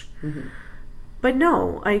marriage. But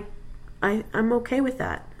no, I'm okay with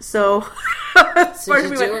that. So, so did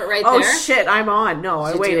you do it right there? Oh shit, I'm on. No,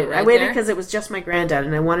 I waited. Right I waited because it was just my granddad,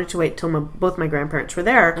 and I wanted to wait till both my grandparents were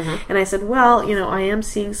there. And I said, well, I am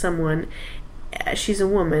seeing someone. She's a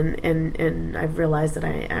woman, and I've realized that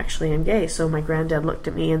I actually am gay. So my granddad looked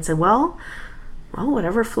at me and said, well,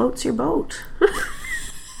 whatever floats your boat.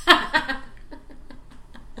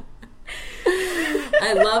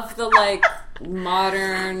 I love the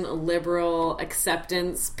modern liberal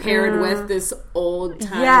acceptance paired with this old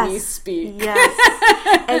timey speak.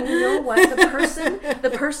 Yes. And you know what?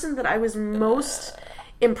 The person that I was most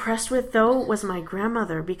impressed with, though, was my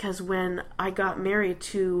grandmother, because when I got married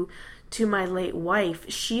to my late wife,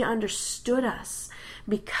 she understood us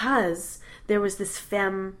because there was this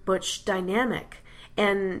femme-butch dynamic.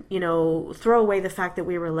 And, throw away the fact that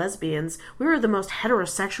we were lesbians. We were the most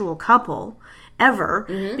heterosexual couple ever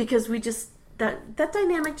because we just, that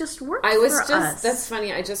dynamic just worked for us. That's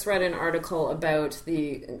funny. I just read an article about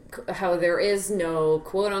how there is no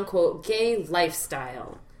quote-unquote gay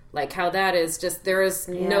lifestyle. Like how that is just, there is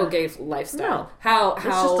no gay lifestyle. No. How it's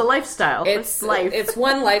just a lifestyle. It's life. It's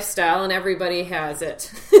one lifestyle and everybody has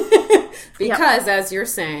it. Because as you're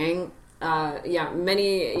saying,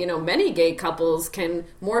 many gay couples can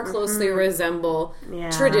more closely resemble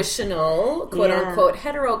traditional quote-unquote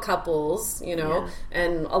hetero couples,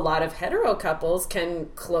 and a lot of hetero couples can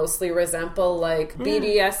closely resemble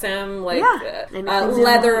BDSM,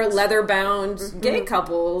 leather-bound gay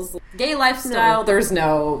couples. Gay lifestyle, there's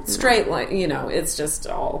no straight line, it's just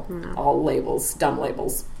all labels, dumb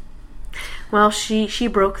labels. Well, she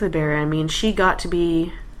broke the barrier. I mean, she got to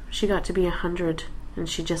be 100. And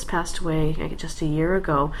she just passed away just a year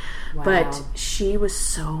ago. Wow. But she was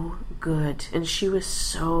so good. And she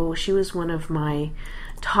was one of my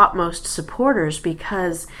topmost supporters,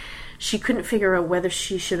 because she couldn't figure out whether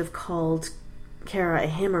she should have called Kara a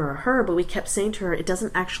him or a her, but we kept saying to her, it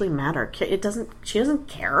doesn't actually matter. She doesn't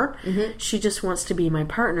care. She just wants to be my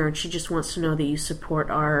partner, and she just wants to know that you support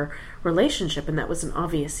our relationship. And that was an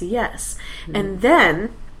obvious yes. And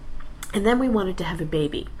then we wanted to have a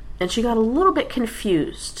baby. And she got a little bit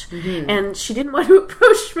confused. And she didn't want to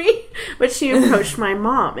approach me, but she approached my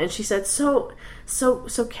mom. And she said, so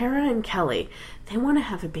Kara and Kelly, they want to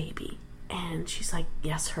have a baby. And she's like,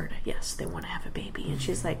 yes, Herda, yes, they want to have a baby. And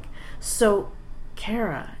she's like, so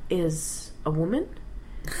Kara is a woman?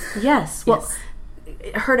 Yes. Well,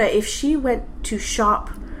 Herda, if she went to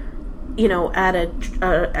shop, at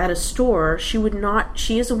a store, she would not,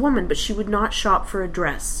 she is a woman, but she would not shop for a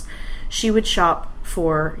dress. she would shop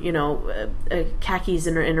for, khakis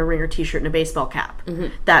and a Ringer t-shirt and a baseball cap.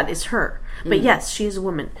 That is her. But yes, she is a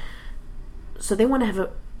woman. So they want to have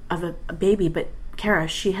a baby, but Kara,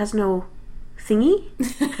 she has no thingy.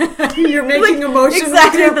 You're making a motion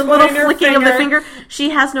exactly with the your little flicking of the finger.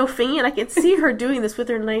 She has no thingy, and I can see her doing this with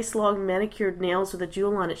her nice long manicured nails with a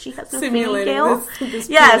jewel on it. She has no thingy, Gail. This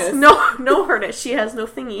yes, penis. no, Herta. She has no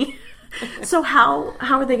thingy. So how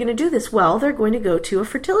are they going to do this? Well, they're going to go to a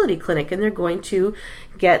fertility clinic, and they're going to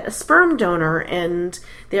get a sperm donor, and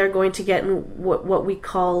they are going to get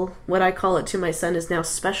what I call it to my son is now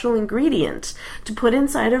special ingredient to put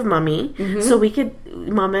inside of Mummy, so we could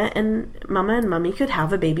Mama and Mummy could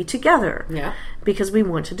have a baby together. Yeah, because we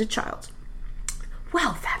wanted a child.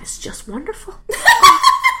 Well, that is just wonderful.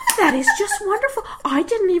 That is just wonderful. I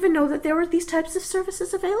didn't even know that there were these types of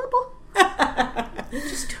services available.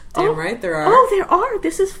 Damn right there are. Oh, there are.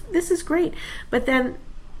 This is great. But then,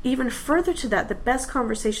 even further to that, the best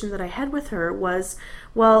conversation that I had with her was,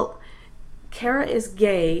 well, Kara is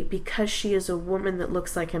gay because she is a woman that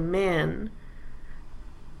looks like a man,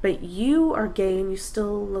 but you are gay and you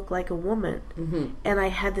still look like a woman. And I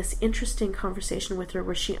had this interesting conversation with her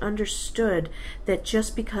where she understood that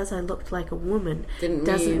just because I looked like a woman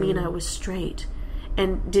doesn't mean I was straight,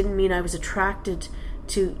 and didn't mean I was attracted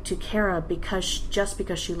to Kara because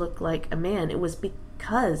she looked like a man. It was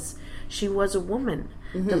because she was a woman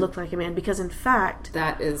that looked like a man. Because in fact,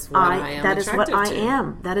 that is what I am. That is what I to.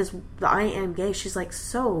 am. That is I am gay. She's like,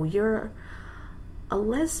 so you're a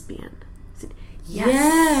lesbian? I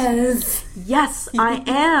said, yes, I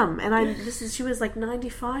am. And she was like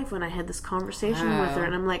 95 when I had this conversation with her,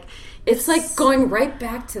 and I'm like, it's like going right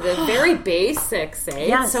back to the very basics, eh?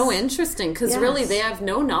 Yes. It's so interesting because really they have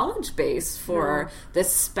no knowledge base for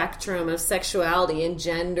this spectrum of sexuality and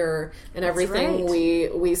gender and everything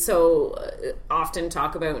we so often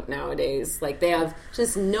talk about nowadays. Like they have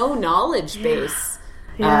just no knowledge base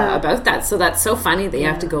about that. So that's so funny that you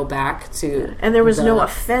have to go back to. And there was no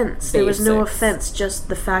offense. Basics. There was no offense. Just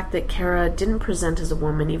the fact that Kara didn't present as a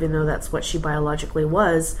woman, even though that's what she biologically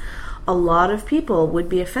was. A lot of people would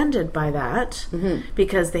be offended by that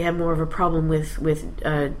because they have more of a problem with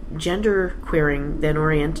gender queering than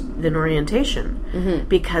orientation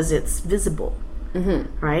because it's visible,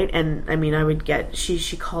 right? And I mean, I would get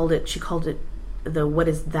she called it the what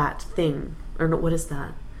is that thing, or no, what is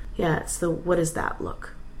that? Yeah, it's the what is that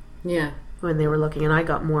look. Yeah, when they were looking, and I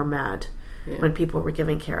got more mad when people were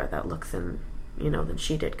giving Kara that look than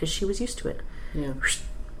she did, because she was used to it. Yeah,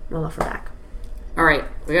 well off her back. All right,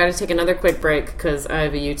 we got to take another quick break because I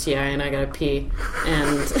have a UTI and I got to pee.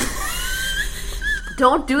 And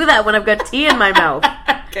don't do that when I've got tea in my mouth.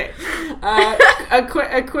 Okay,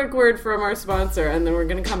 a quick word from our sponsor, and then we're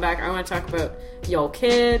going to come back. I want to talk about Y'all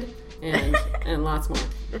Kid and lots more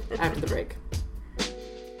after the break.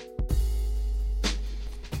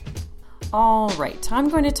 All right, I'm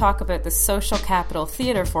going to talk about the Social Capital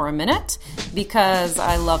Theatre for a minute because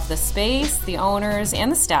I love the space, the owners,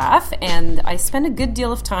 and the staff, and I spend a good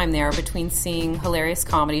deal of time there between seeing hilarious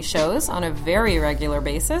comedy shows on a very regular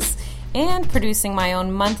basis and producing my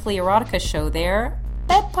own monthly erotica show there,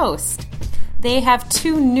 Bedpost. They have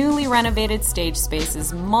 2 newly renovated stage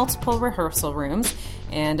spaces, multiple rehearsal rooms,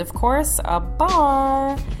 and of course, a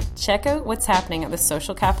bar. Check out what's happening at the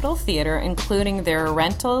Social Capital Theatre, including their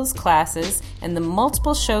rentals, classes, and the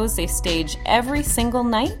multiple shows they stage every single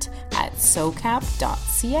night at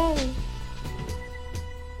socap.ca.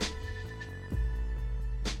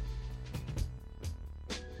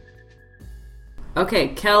 Okay,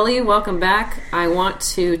 Kelly, welcome back. I want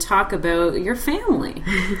to talk about your family.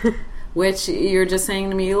 Which you're just saying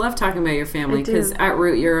to me, you love talking about your family because at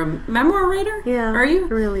root you're a memoir writer. Yeah, are you?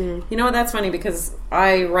 Really? You know what? That's funny because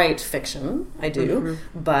I write fiction. I do,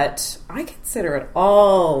 but I consider it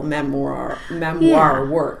all memoir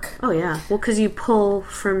work. Oh yeah. Well, because you pull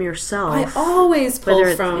from yourself. I always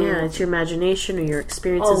pull from. Yeah, it's your imagination or your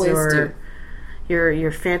experiences or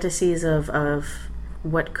your fantasies of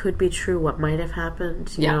what could be true, what might have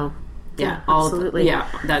happened. You know. Yeah, absolutely.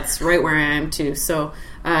 That's right where I am too. So,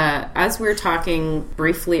 as we're talking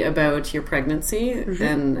briefly about your pregnancy,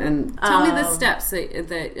 and tell me the steps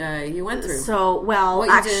that you went through. So,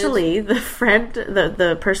 actually,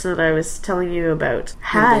 the person that I was telling you about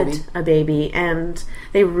had a baby, and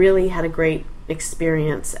they really had a great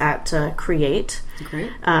experience at Create.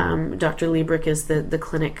 Great. Dr. Liebrick is the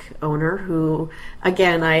clinic owner who,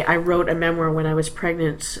 again, I wrote a memoir when I was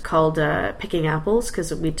pregnant called Picking Apples,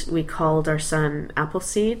 because we called our son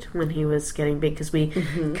Appleseed when he was getting big, because we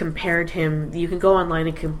compared him. You can go online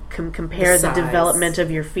and compare the development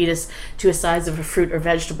of your fetus to a size of a fruit or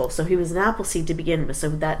vegetable. So he was an apple seed to begin with, so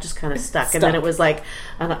that just kind of stuck. And then it was like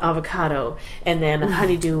an avocado, and then a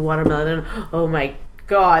honeydew watermelon. And, oh my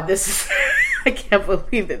God, this is... I can't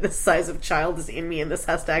believe that this size of child is in me and this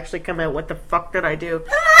has to actually come out. What the fuck did I do?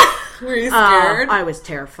 Were you scared? I was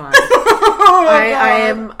terrified.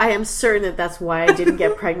 I am certain that that's why I didn't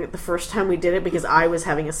get pregnant the first time we did it, because I was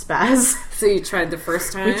having a spaz. So you tried the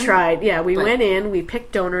first time? We tried, yeah. We went in, we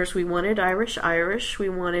picked donors. We wanted Irish. We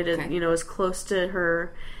wanted it, as close to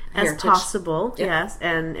her heritage. As possible, yes,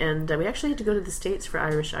 and we actually had to go to the States for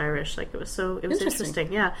Irish. Like it was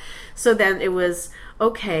interesting, yeah. So then it was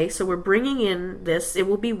okay. So we're bringing in this. It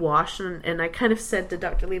will be washed, and I kind of said to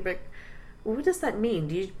Dr. Liebrick, what does that mean?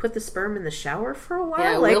 Do you put the sperm in the shower for a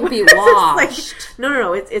while? Yeah, it will be washed.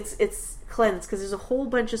 No. It's cleansed, because there's a whole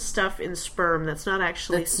bunch of stuff in sperm that's not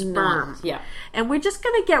actually sperm. Yeah, and we're just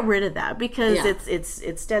gonna get rid of that because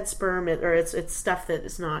it's dead sperm, or it's stuff that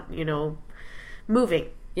is not moving.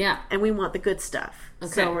 Yeah. And we want the good stuff.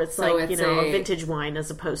 Okay. So it's a vintage wine as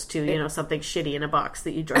opposed to, something shitty in a box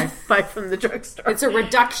that you drive by from the drugstore. It's a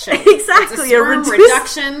reduction. Exactly. It's a sperm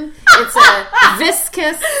reduction. It's a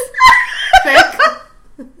viscous, thick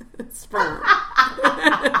sperm.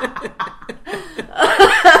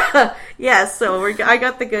 Yeah, so I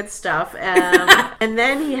got the good stuff. And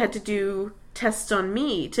then he had to do tests on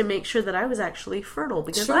me to make sure that I was actually fertile,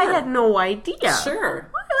 because I had no idea. Sure.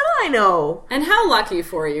 What did I know? And how lucky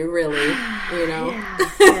for you, really, Yeah.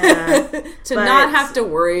 to not have to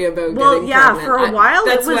worry about getting pregnant. For a while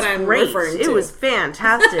that's it was what I'm great. Referring to. It was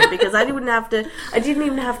fantastic because I didn't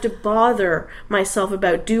even have to bother myself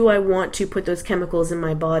about, do I want to put those chemicals in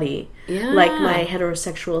my body? Yeah. Like my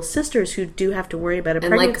heterosexual sisters who do have to worry about a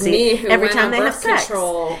pregnancy like me, who every went time on they have birth sex.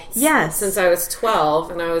 Control yes. Since I was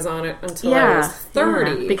 12, and I was on it until I was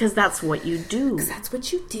 30. Yeah, because that's what you do. Because that's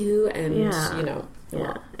what you do, and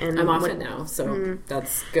Yeah, and I'm off it now, so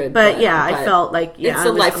that's good. But I felt like it's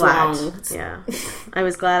a lifelong. I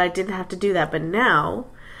was glad I didn't have to do that. But now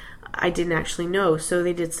I didn't actually know, so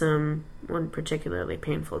they did one particularly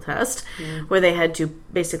painful test where they had to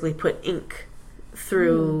basically put ink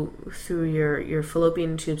through your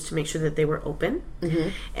fallopian tubes to make sure that they were open,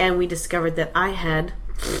 and we discovered that I had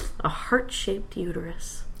a heart-shaped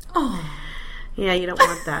uterus. Oh. Yeah, you don't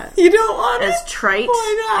want that. You don't want as it? trite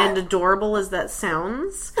and adorable as that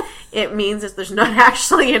sounds, it means that there's not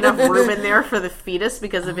actually enough room in there for the fetus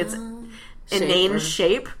because of its inane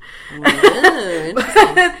shape.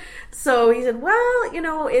 So he said,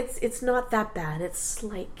 well, it's not that bad. It's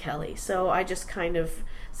slight, Kelly. So I just kind of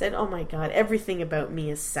said, oh my God, everything about me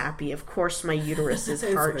is sappy. Of course my uterus is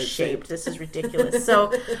heart-shaped. This is ridiculous.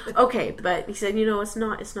 So, okay, but he said, it's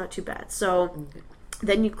not too bad. So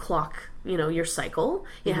then you clock, your cycle.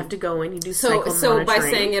 You have to go in, you do cycle monitoring. So by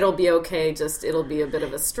saying it'll be okay, it'll be a bit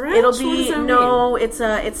of a stretch? It'll be,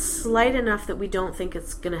 it's slight enough that we don't think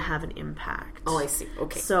it's going to have an impact. Oh, I see.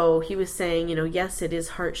 Okay. So he was saying, yes, it is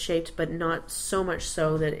heart-shaped, but not so much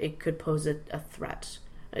so that it could pose a threat,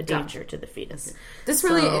 a danger to the fetus. This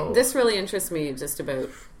really interests me just about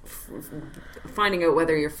finding out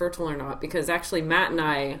whether you're fertile or not, because actually Matt and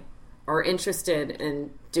I are interested in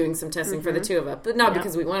doing some testing for the two of us, but not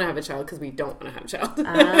because we want to have a child, because we don't want to have a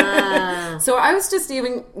child. So I was just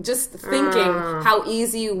thinking how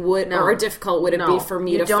easy or difficult would it be for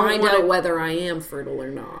me to find out whether I am fertile or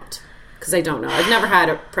not, because I don't know. I've never had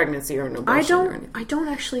a pregnancy or an abortion or anything. I don't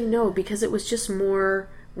actually know, because it was just more,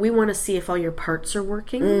 we want to see if all your parts are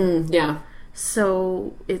working. Yeah.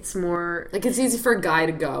 So it's more like it's easy for a guy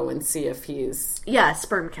to go and see if he's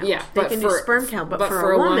sperm count. Yeah, they can do sperm count, but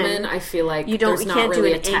for a woman, I feel like you can't do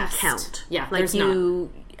an egg count. Yeah, like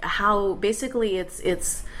how basically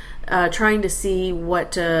it's trying to see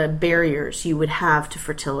what barriers you would have to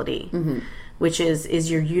fertility. Which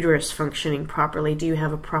is your uterus functioning properly? Do you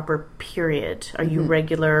have a proper period? Are you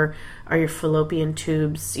regular? Are your fallopian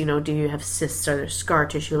tubes, do you have cysts? Are there scar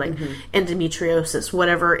tissue, like endometriosis,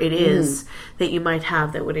 whatever it is that you might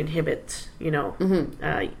have that would inhibit,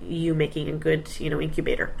 you making a good,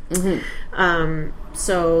 incubator.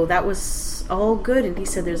 So that was all good. And he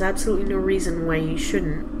said there's absolutely no reason why you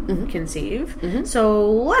shouldn't conceive.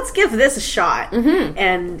 So let's give this a shot.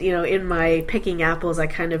 And, in my picking apples, I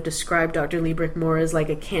kind of described Dr. Liebrick more as like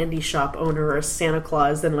a candy shop owner or a Santa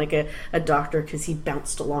Claus than like a doctor, because he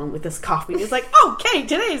bounced along with this coffee. He's like, okay,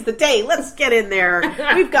 today's the day. Let's get in there.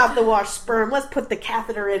 We've got the washed sperm. Let's put the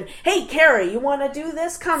catheter in. Hey, Carrie, you want to do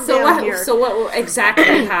this? Come down here. So what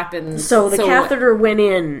exactly happened? So the catheter went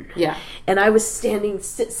in. Yeah. And I was sitting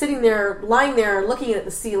there, lying there, looking at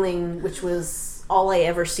the ceiling, which was all I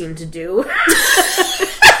ever seemed to do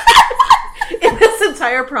in this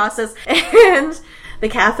entire process. And the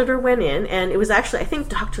catheter went in, and it was actually, I think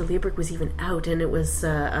Dr. Lieberg was even out, and it was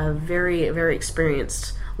a very, very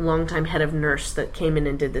experienced, longtime head of nurse that came in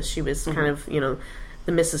and did this. She was kind of, the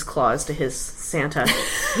Mrs. Claus to his Santa,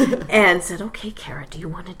 and said, okay, Kara, do you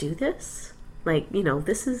want to do this? Like,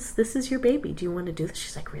 this is your baby. Do you want to do this?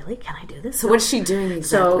 She's like, really? Can I do this? So what's she doing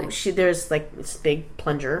exactly? So there's like this big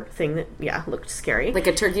plunger thing that, looked scary. Like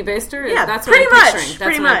a turkey baster? Yeah, that's pretty what I'm much. picturing. That's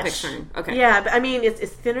pretty what much. I'm picturing. Okay. Yeah, but I mean, it's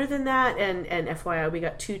thinner than that, and FYI, we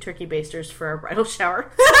got 2 turkey basters for our bridal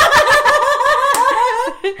shower.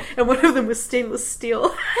 And one of them was stainless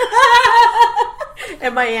steel.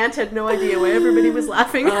 And my aunt had no idea why everybody was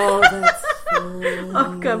laughing. Oh, that's funny.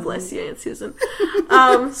 Oh, God bless you, Aunt Susan.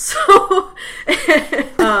 So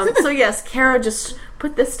yes, Kara just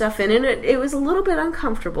put this stuff in, and it was a little bit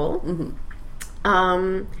uncomfortable.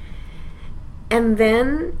 Mm-hmm. And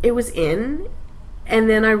then it was in, and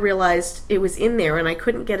then I realized it was in there, and I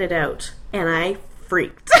couldn't get it out, and I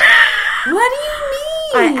freaked. What do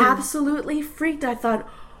you mean? I absolutely freaked. I thought,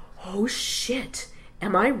 oh shit.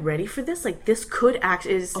 Am I ready for this? Like, this could act...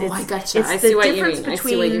 I gotcha. I see what you mean. I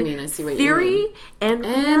see what you mean. Theory and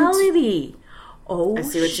reality. Oh, I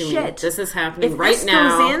see what you mean. This is happening if right now. If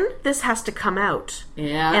this goes in, this has to come out.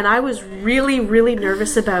 Yeah. And I was really, really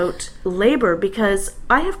nervous about labor because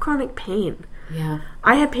I have chronic pain. Yeah.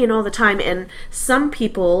 I have pain all the time. And some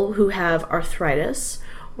people who have arthritis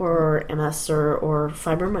or MS or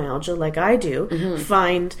fibromyalgia like I do,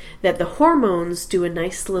 find that the hormones do a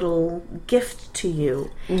nice little gift to you,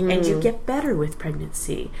 and you get better with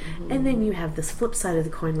pregnancy. And then you have this flip side of the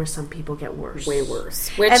coin where some people get worse. Way worse.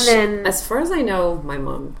 Which, and then, as far as I know, my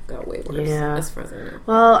mom got way worse. Yeah. As far as I know.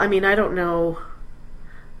 Well, I mean, I don't know.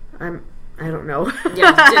 I don't know.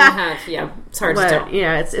 It's hard to tell.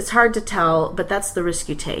 Yeah, it's hard to tell, but that's the risk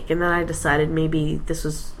you take. And then I decided maybe this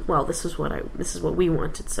is what we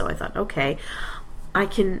wanted. So I thought, okay, I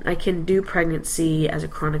can do pregnancy as a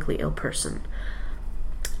chronically ill person.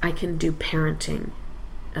 I can do parenting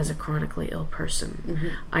as a chronically ill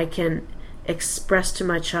person. I can express to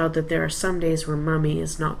my child that there are some days where mommy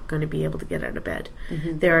is not going to be able to get out of bed.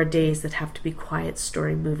 There are days that have to be quiet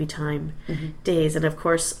story movie time days, and of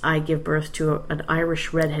course I give birth to an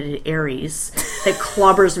Irish redheaded Aries that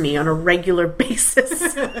clobbers me on a regular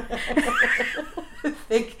basis. I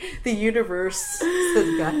think the universe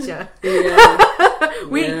says gotcha.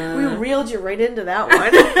 We reeled you right into that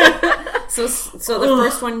one. So the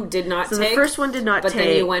first one did not take. The first one did not take. But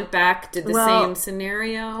then you went back, did the same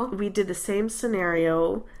scenario. We did the same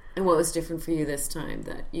scenario. And what was different for you this time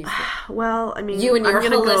that you? Well, I mean, you and your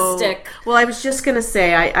holistic. Well, I was just gonna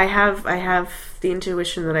say I have the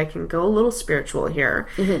intuition that I can go a little spiritual here.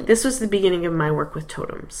 This was the beginning of my work with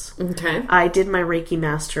totems. Okay. I did my Reiki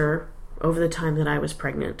master over the time that I was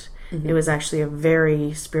pregnant. It was actually a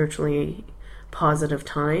very spiritually positive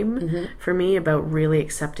time for me about really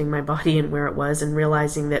accepting my body and where it was, and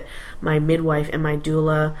realizing that my midwife and my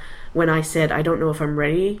doula, when I said, I don't know if I'm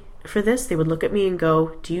ready for this, they would look at me and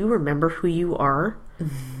go, do you remember who you are?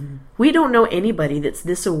 We don't know anybody that's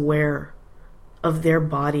this aware of their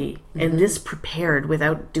body and this prepared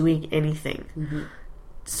without doing anything.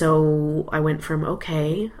 So I went from,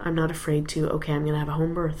 okay, I'm not afraid, to, okay, I'm going to have a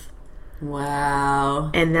home birth.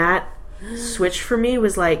 Wow. And that switch for me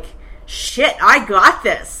was like, shit, I got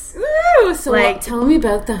this. Ooh, so tell me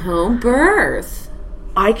about the home birth.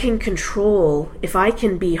 I can control, if I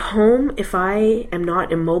can be home, if I am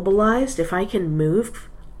not immobilized, if I can move,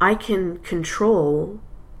 I can control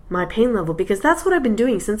my pain level, because that's what I've been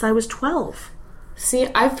doing since I was 12. See,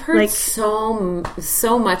 I've heard so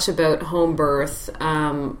much about home birth.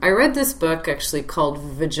 I read this book actually called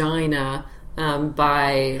Vagina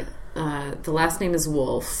by, the last name is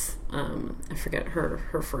Wolf. I forget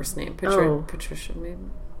her first name. Patricia, maybe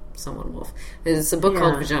someone Wolf. It's a book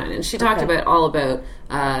called Vagina, and she talked all about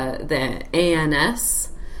the ANS,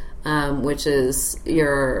 which is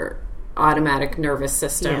your automatic nervous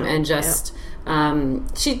system, and just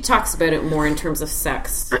she talks about it more in terms of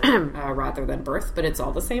sex rather than birth, but it's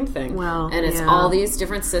all the same thing. And it's all these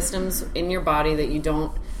different systems in your body that you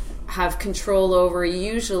don't have control over,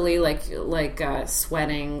 usually like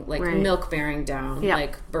sweating, like milk bearing down,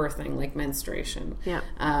 like birthing, like menstruation,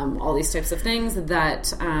 all these types of things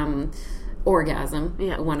that orgasm,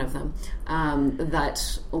 one of them,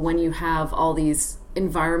 that when you have all these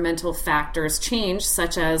environmental factors change,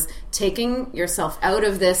 such as taking yourself out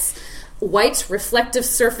of this white reflective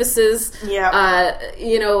surfaces,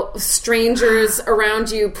 strangers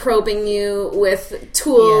around you probing you with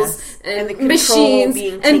tools and the machines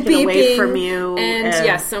being and taken beeping away from you,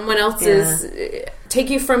 and someone else's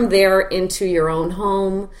take you from there into your own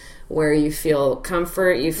home where you feel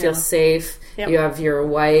comfort, you feel safe, you have your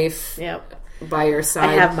wife by your side.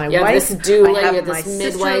 I have my you wife, have this doula, I have you have my this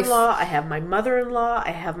midwife, sister-in-law, I have my mother-in-law,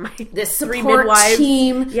 I have my this three support midwives.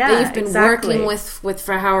 team that you've been working with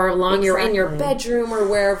for however long you're in your bedroom or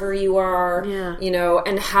wherever you are,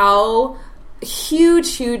 and how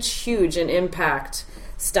huge an impact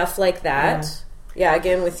stuff like that.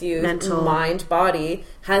 Again, with you, mental, mind, body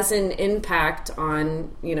has an impact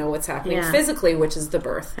on what's happening physically, which is the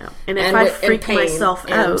birth. And if I freak myself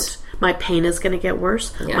out, my pain is going to get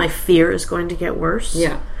worse. My fear is going to get worse.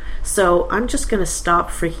 So I'm just going to stop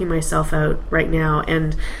freaking myself out right now.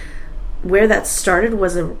 And where that started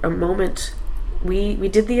was a moment. We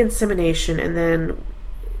did the insemination, and then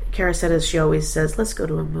Kara said, as she always says, let's go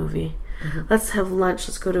to a movie. Let's have lunch.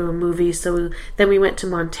 Let's go to a movie. So then we went to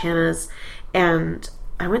Montana's, and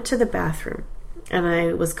I went to the bathroom. And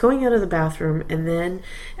I was going out of the bathroom, and then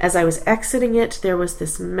as I was exiting it, there was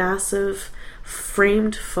this massive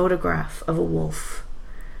framed photograph of a wolf.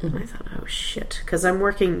 And I thought, oh shit, because I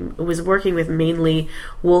was working with mainly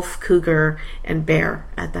wolf, cougar, and bear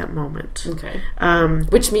at that moment. Okay.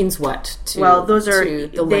 Which means what?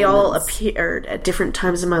 They all appeared at different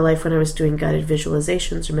times in my life when I was doing guided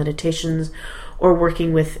visualizations or meditations, or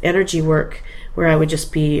working with energy work, where I would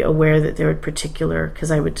just be aware that there were because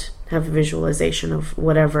I would have a visualization of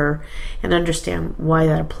whatever and understand why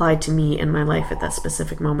that applied to me in my life at that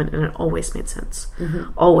specific moment, and it always made sense.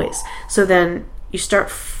 Always. So then you start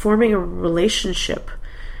forming a relationship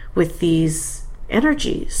with these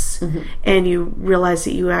energies, and you realize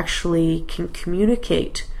that you actually can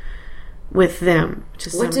communicate with them to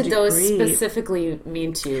some degree. What did those specifically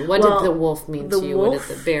mean to you? What did the wolf mean to you? What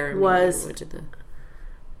did the bear mean?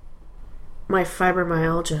 My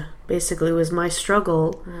fibromyalgia basically was my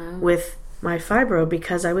struggle with my fibro,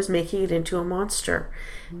 because I was making it into a monster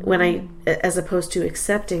as opposed to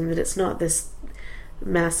accepting that it's not this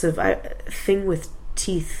massive thing with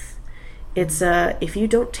teeth. It's if you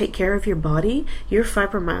don't take care of your body, your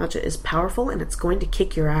fibromyalgia is powerful and it's going to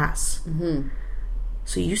kick your ass.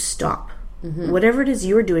 So you stop. Whatever it is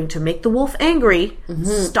you're doing to make the wolf angry,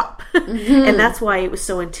 stop. And that's why it was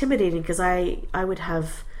so intimidating, because I would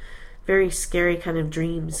have very scary kind of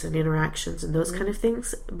dreams and interactions and those kind of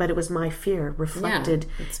things, but it was my fear reflected.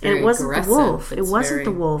 And it wasn't the wolf. It wasn't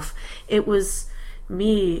the wolf. It was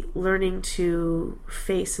me learning to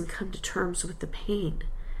face and come to terms with the pain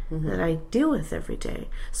that I deal with every day.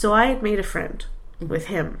 So I had made a friend with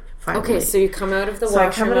him finally. Okay, so you come out of the washroom. So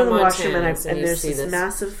I come out of the washroom, and there's this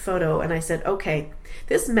massive photo, and I said, okay,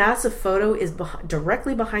 this massive photo is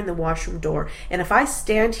directly behind the washroom door, and if I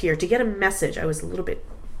stand here to get a message, I was a little bit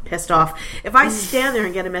pissed off. If I stand there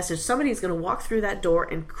and get a message, somebody's going to walk through that door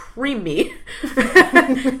and cream me.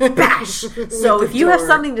 Bash! So if you have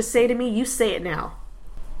something to say to me, you say it now.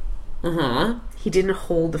 He didn't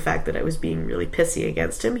hold the fact that I was being really pissy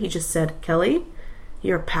against him. He just said, Kelly,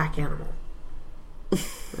 you're a pack animal. I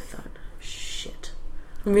thought, shit.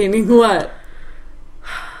 Meaning what?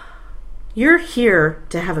 You're here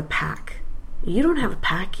to have a pack. You don't have a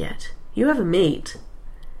pack yet. You have a mate.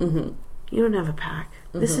 You don't have a pack.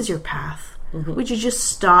 This is your path. Would you just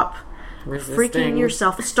stop freaking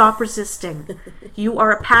yourself? Stop resisting. You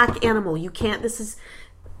are a pack animal. You can't. This is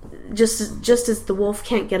just as the wolf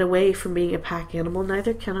can't get away from being a pack animal,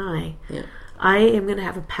 neither can I. I am going to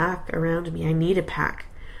have a pack around me. I need a pack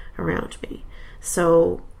around me.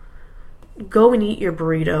 So go and eat your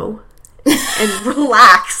burrito and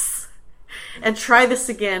relax and try this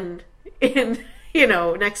again in,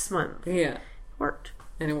 next month. Worked.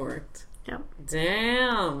 And it worked. Yep.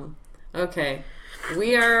 Damn. Okay.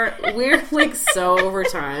 We're like so over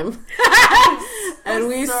time. And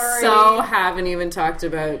we so haven't even talked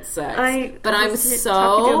about sex. I'm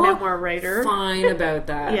so a memoir writer. Fine about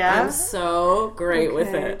that. Yeah. I'm so great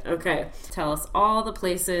with it. Okay. Tell us all the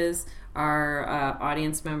places our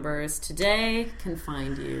audience members today can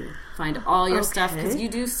find you. Find all your stuff, because you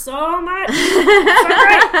do so much.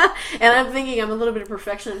 And I'm thinking I'm a little bit of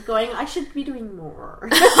perfectionist going, I should be doing more.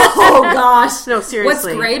 Oh gosh. No,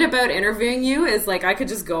 seriously. What's great about interviewing you is like I could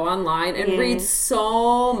just go online and read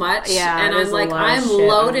so much. And I'm like, I'm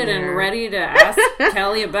loaded and ready to ask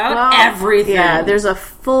Kelly about everything. Yeah, there's a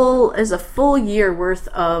full year worth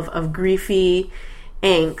of griefy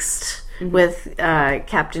angst with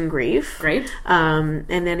Captain Grief. Great. And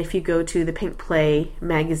then if you go to the Pink Play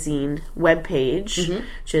magazine webpage,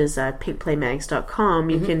 which is pinkplaymags.com,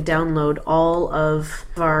 you can download all of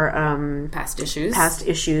our past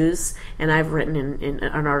issues. And I've written in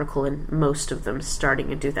an article in most of them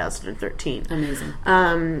starting in 2013. Amazing.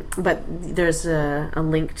 But there's a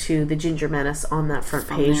link to the Ginger Menace on that front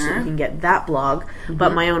page, so you can get that blog.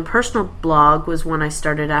 But my own personal blog was one I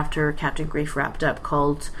started after Captain Grief wrapped up,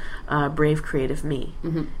 called Brave Creative Me.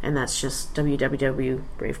 And that's just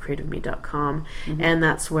www.bravecreativeme.com. And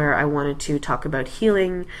that's where I wanted to talk about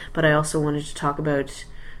healing, but I also wanted to talk about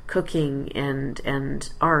cooking and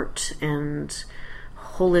art and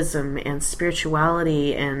holism and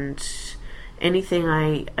spirituality and anything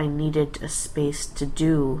I needed a space to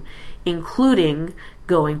do, including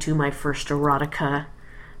going to my first erotica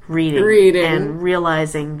reading. And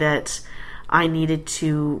realizing that I needed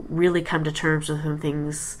to really come to terms with some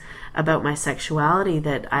things about my sexuality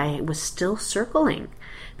that I was still circling,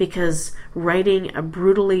 because writing a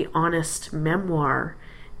brutally honest memoir,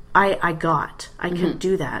 I could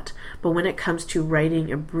do that. But when it comes to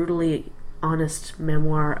writing a brutally honest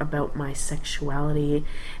memoir about my sexuality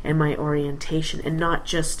and my orientation, and not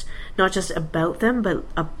just about them, but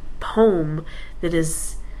a poem that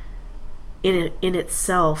is in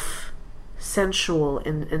itself sensual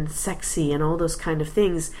and sexy and all those kind of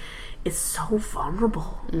things, it's so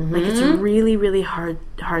vulnerable. Like, it's a really, really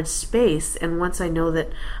hard space. And once I know that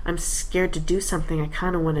I'm scared to do something, I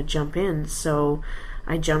kind of want to jump in. So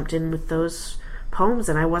I jumped in with those poems,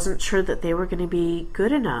 and I wasn't sure that they were going to be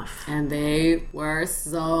good enough. And they were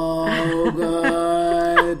so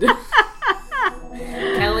good.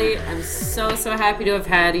 Kelly, I'm so happy to have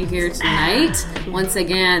had you here tonight. Once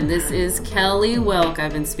again, this is Kelly Wilk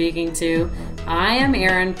I've been speaking to. I am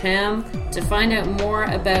Erin Pym. To find out more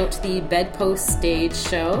about the Bedpost Stage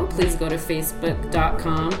Show, please go to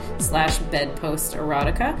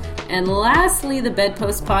facebook.com/bedposterotica. And lastly, the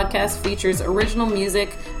Bedpost Podcast features original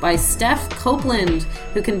music by Steph Copeland,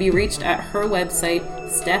 who can be reached at her website,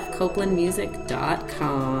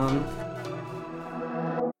 stephcopelandmusic.com.